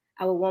 Yes,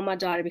 I would want my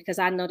daughter because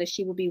I know that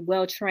she will be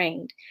well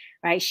trained,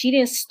 right? She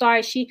didn't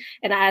start,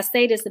 and I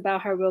say this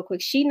about her real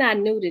quick. She not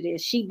new to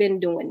this. She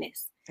been doing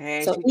this.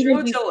 And so she even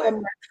true to it.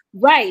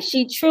 Right,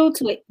 she true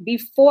to it.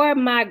 Before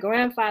my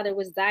grandfather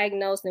was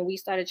diagnosed and we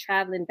started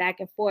traveling back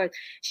and forth,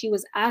 she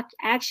was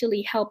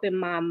actually helping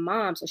my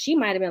mom. So she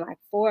might have been like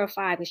 4 or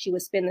 5, and she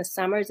would spend the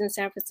summers in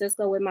San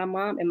Francisco with my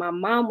mom, and my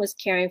mom was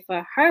caring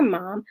for her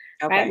mom,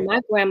 right?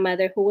 My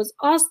grandmother, who was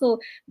also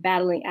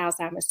battling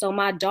Alzheimer's. So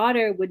my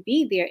daughter would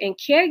be there, and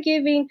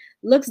caregiving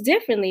looks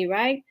differently,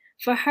 right?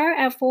 For her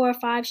at 4 or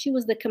 5, she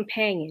was the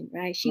companion,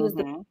 right? She was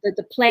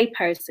the play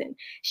person.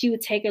 She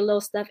would take her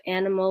little stuffed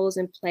animals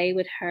and play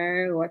with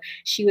her, or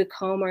she would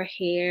comb her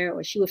hair,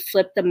 or she would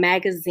flip the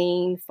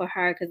magazine for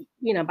her. Because,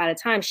 by the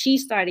time she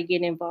started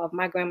getting involved,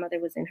 my grandmother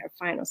was in her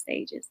final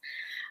stages.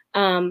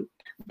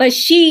 But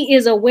she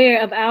is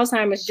aware of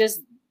Alzheimer's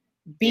just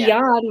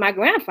beyond my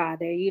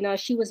grandfather.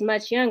 She was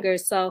much younger.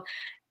 So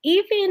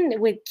even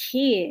with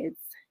kids,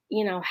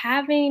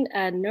 having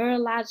a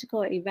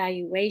neurological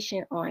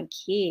evaluation on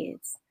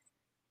kids,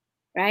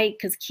 right?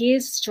 Because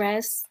kids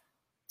stress,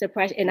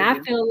 depression, and I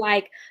feel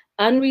like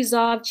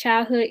unresolved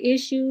childhood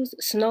issues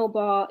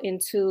snowball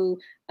into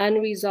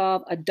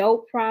unresolved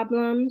adult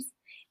problems,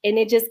 and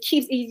it just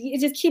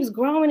keeps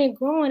growing and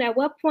growing. At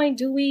what point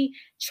do we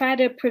try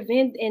to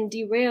prevent and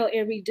derail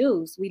and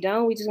reduce? We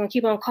don't. We just gonna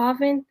keep on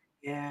coughing.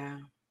 Yeah.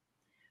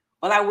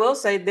 Well, I will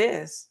say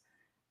this: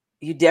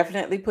 you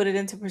definitely put it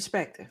into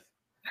perspective.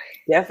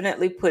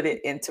 Definitely put it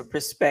into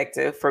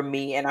perspective for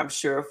me, and I'm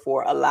sure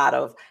for a lot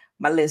of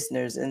my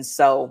listeners. And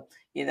so,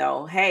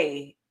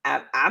 hey,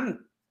 I'm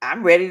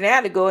ready now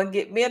to go and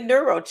get me a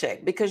neuro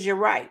check, because you're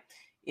right.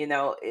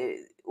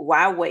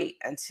 Why wait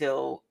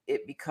until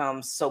it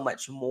becomes so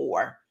much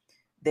more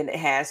than it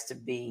has to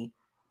be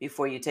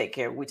before you take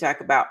care of it? We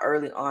talk about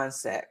early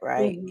onset,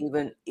 right?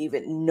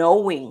 Even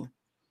knowing,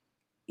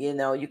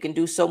 you can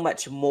do so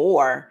much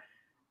more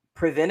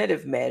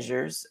preventative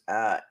measures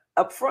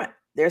up front.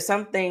 There's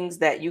some things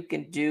that you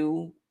can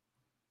do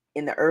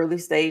in the early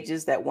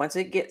stages that once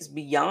it gets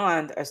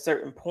beyond a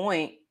certain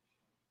point,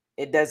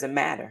 it doesn't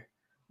matter.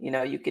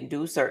 You can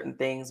do certain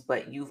things,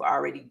 but you've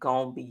already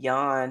gone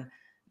beyond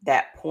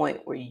that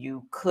point where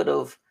you could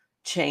have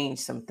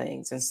changed some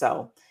things. And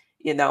so,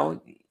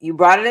 you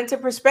brought it into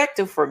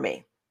perspective for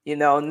me.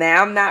 Now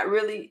I'm not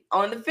really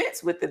on the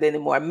fence with it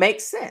anymore. It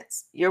makes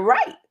sense. You're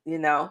right,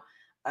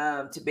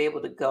 to be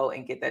able to go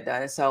and get that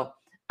done. And so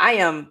I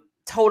am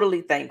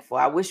totally thankful.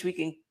 I wish we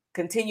can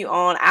continue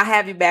on. I'll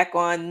have you back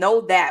on.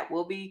 Know that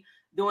we'll be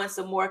doing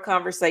some more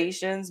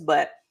conversations,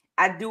 but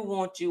I do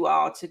want you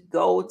all to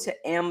go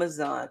to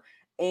Amazon,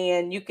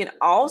 and you can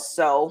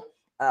also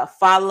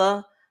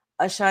follow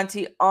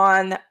Ashanti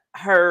on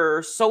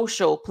her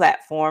social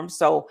platform.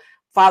 So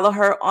follow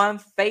her on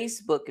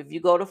Facebook. If you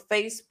go to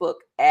Facebook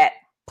at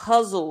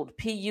Puzzled,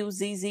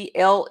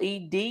 Puzzled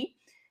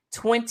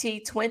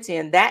 2020,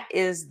 and that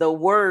is the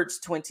words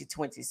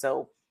 2020.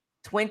 So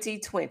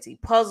 2020,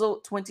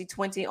 Puzzled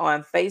 2020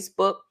 on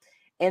Facebook.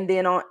 And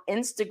then on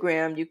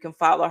Instagram, you can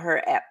follow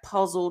her at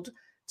Puzzled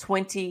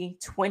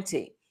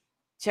 2020.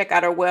 Check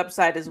out our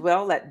website as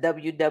well at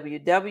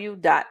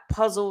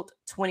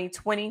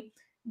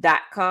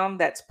www.puzzled2020.com.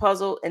 That's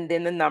puzzle and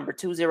then the number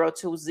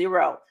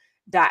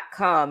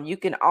 2020.com. You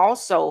can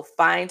also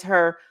find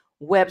her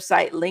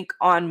website link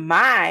on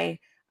my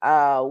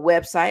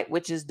website,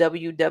 which is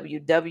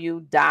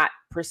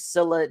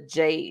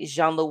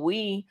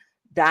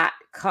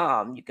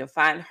www.priscillajjeanlouis.com. You can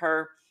find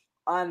her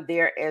on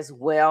there as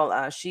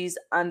well. She's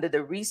under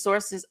the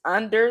resources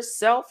under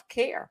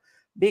self-care,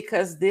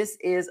 because this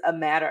is a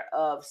matter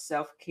of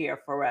self-care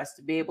for us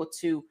to be able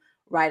to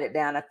write it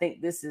down. I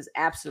think this is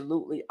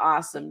absolutely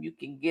awesome. You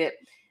can get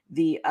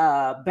the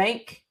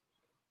bank,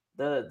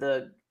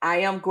 the I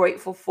am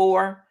grateful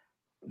for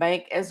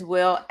bank, as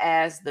well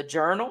as the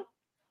journal.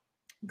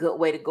 Good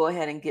way to go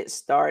ahead and get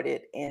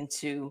started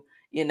into,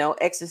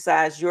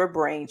 exercise your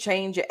brain,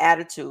 change your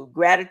attitude.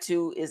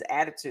 Gratitude is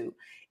attitude.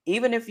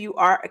 Even if you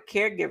are a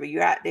caregiver,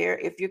 you're out there,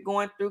 if you're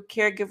going through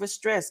caregiver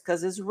stress,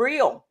 because it's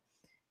real.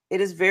 It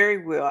is very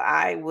real.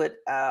 I would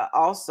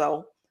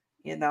also,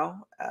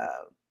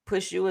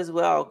 push you as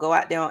well. Go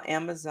out there on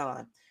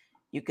Amazon.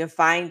 You can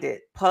find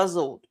it.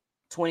 Puzzled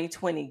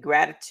 2020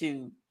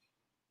 Gratitude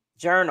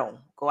Journal.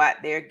 Go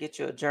out there, get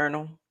you a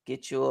journal,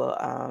 get you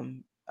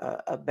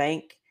a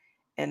bank,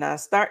 and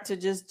start to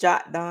just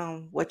jot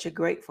down what you're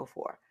grateful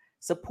for.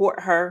 Support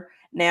her.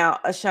 Now,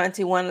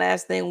 Ashanti, one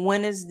last thing.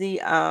 When is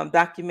the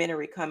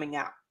documentary coming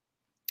out?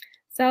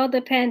 So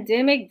the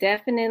pandemic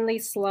definitely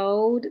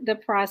slowed the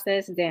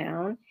process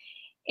down,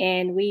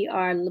 and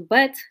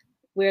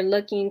we're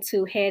looking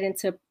to head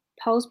into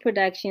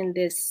post-production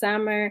this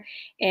summer,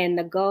 and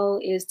the goal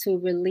is to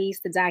release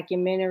the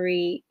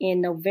documentary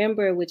in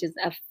November, which is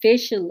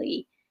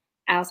officially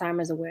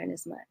Alzheimer's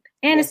Awareness Month.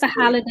 And it's the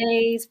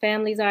holidays,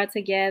 families are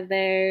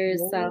together.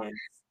 So,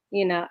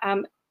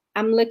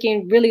 I'm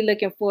really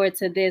looking forward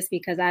to this,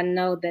 because I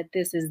know that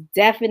this is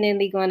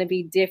definitely going to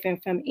be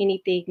different from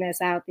anything that's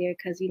out there,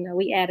 because,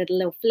 we added a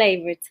little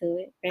flavor to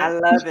it. Right? I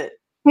love it.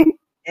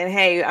 And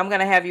hey, I'm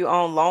going to have you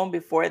on long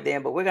before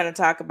then, but we're going to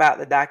talk about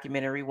the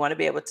documentary. We want to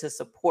be able to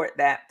support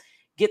that,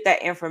 get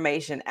that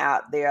information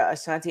out there.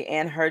 Ashanti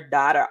and her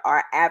daughter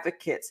are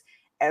advocates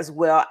as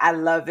well. I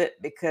love it,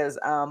 because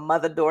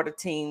mother-daughter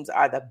teams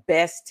are the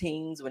best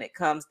teams when it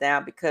comes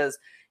down, because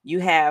you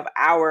have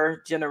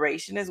our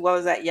generation as well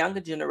as that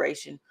younger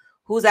generation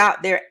who's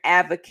out there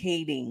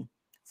advocating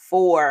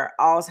for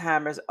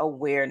Alzheimer's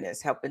awareness,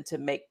 helping to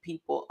make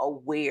people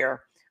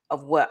aware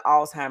of what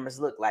Alzheimer's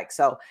look like.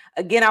 So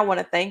again, I want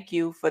to thank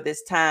you for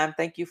this time.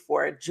 Thank you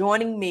for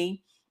joining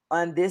me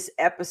on this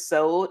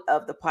episode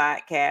of the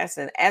podcast.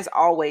 And as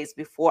always,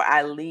 before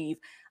I leave,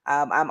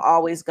 I'm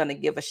always going to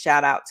give a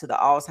shout out to the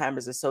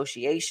Alzheimer's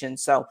Association.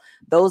 So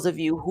those of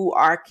you who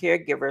are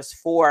caregivers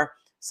for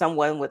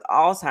someone with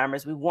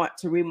Alzheimer's, we want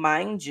to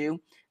remind you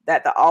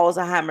that the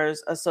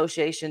Alzheimer's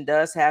Association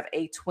does have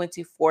a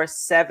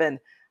 24/7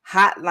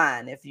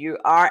 hotline. If you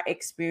are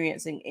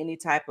experiencing any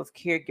type of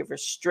caregiver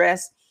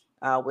stress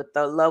with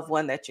the loved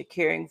one that you're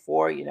caring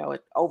for,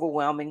 it's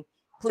overwhelming,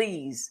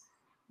 please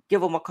give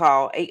them a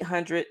call,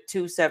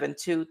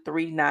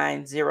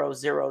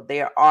 800-272-3900.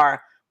 There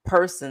are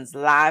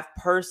live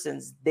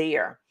persons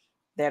there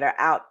that are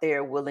out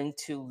there willing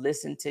to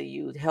listen to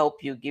you,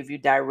 help you, give you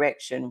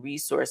direction,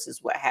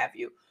 resources, what have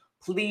you.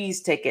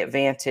 Please take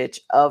advantage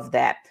of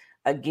that.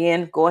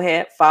 Again, go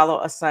ahead,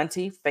 follow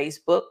Ashanti,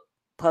 Facebook,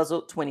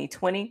 Puzzled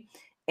 2020,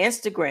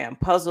 Instagram,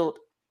 Puzzled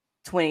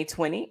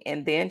 2020,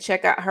 and then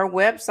check out her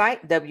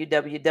website,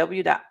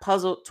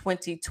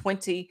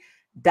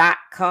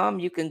 www.puzzled2020.com.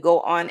 You can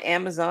go on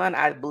Amazon.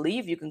 I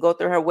believe you can go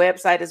through her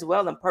website as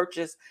well and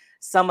purchase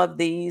some of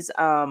these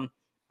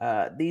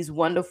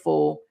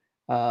wonderful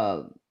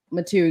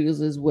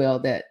materials as well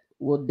that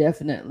will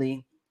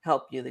definitely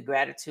help you. The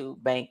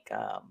Gratitude Bank,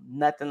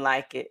 nothing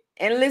like it.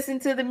 And listen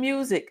to the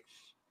music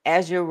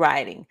as you're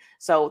writing.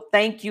 So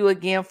thank you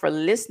again for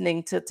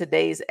listening to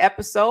today's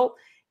episode.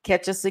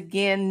 Catch us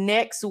again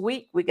next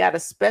week. We got a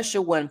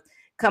special one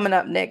coming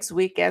up next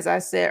week. As I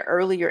said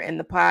earlier in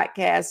the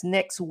podcast,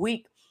 next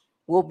week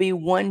will be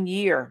 1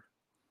 year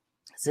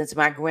since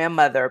my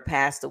grandmother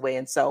passed away.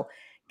 And so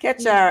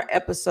catch our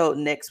episode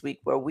next week,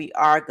 where we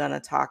are going to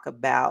talk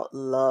about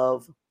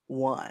Love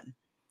One.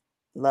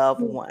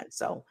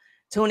 So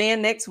tune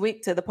in next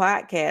week to the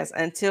podcast.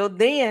 Until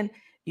then,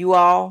 you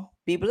all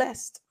be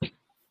blessed.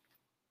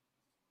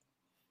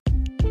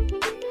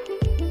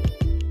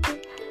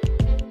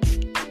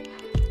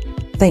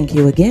 Thank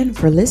you again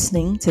for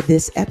listening to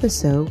this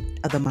episode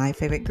of the My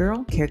Favorite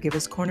Girl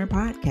Caregivers Corner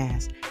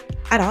podcast.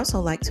 I'd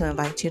also like to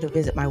invite you to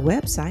visit my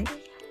website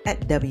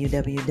at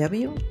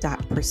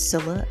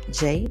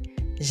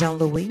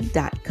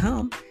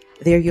www.priscillajjeanlouis.com.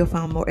 There you'll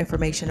find more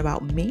information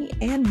about me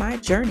and my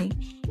journey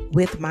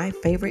with my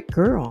favorite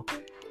girl.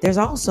 There's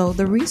also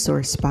the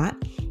resource spot,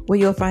 where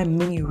you'll find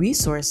many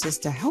resources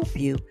to help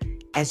you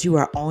as you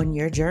are on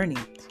your journey.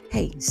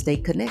 Hey, stay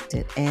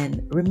connected,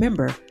 and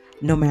remember,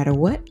 no matter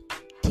what,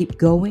 keep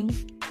going,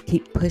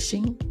 keep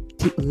pushing,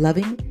 keep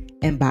loving,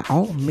 and by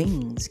all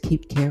means,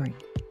 keep caring.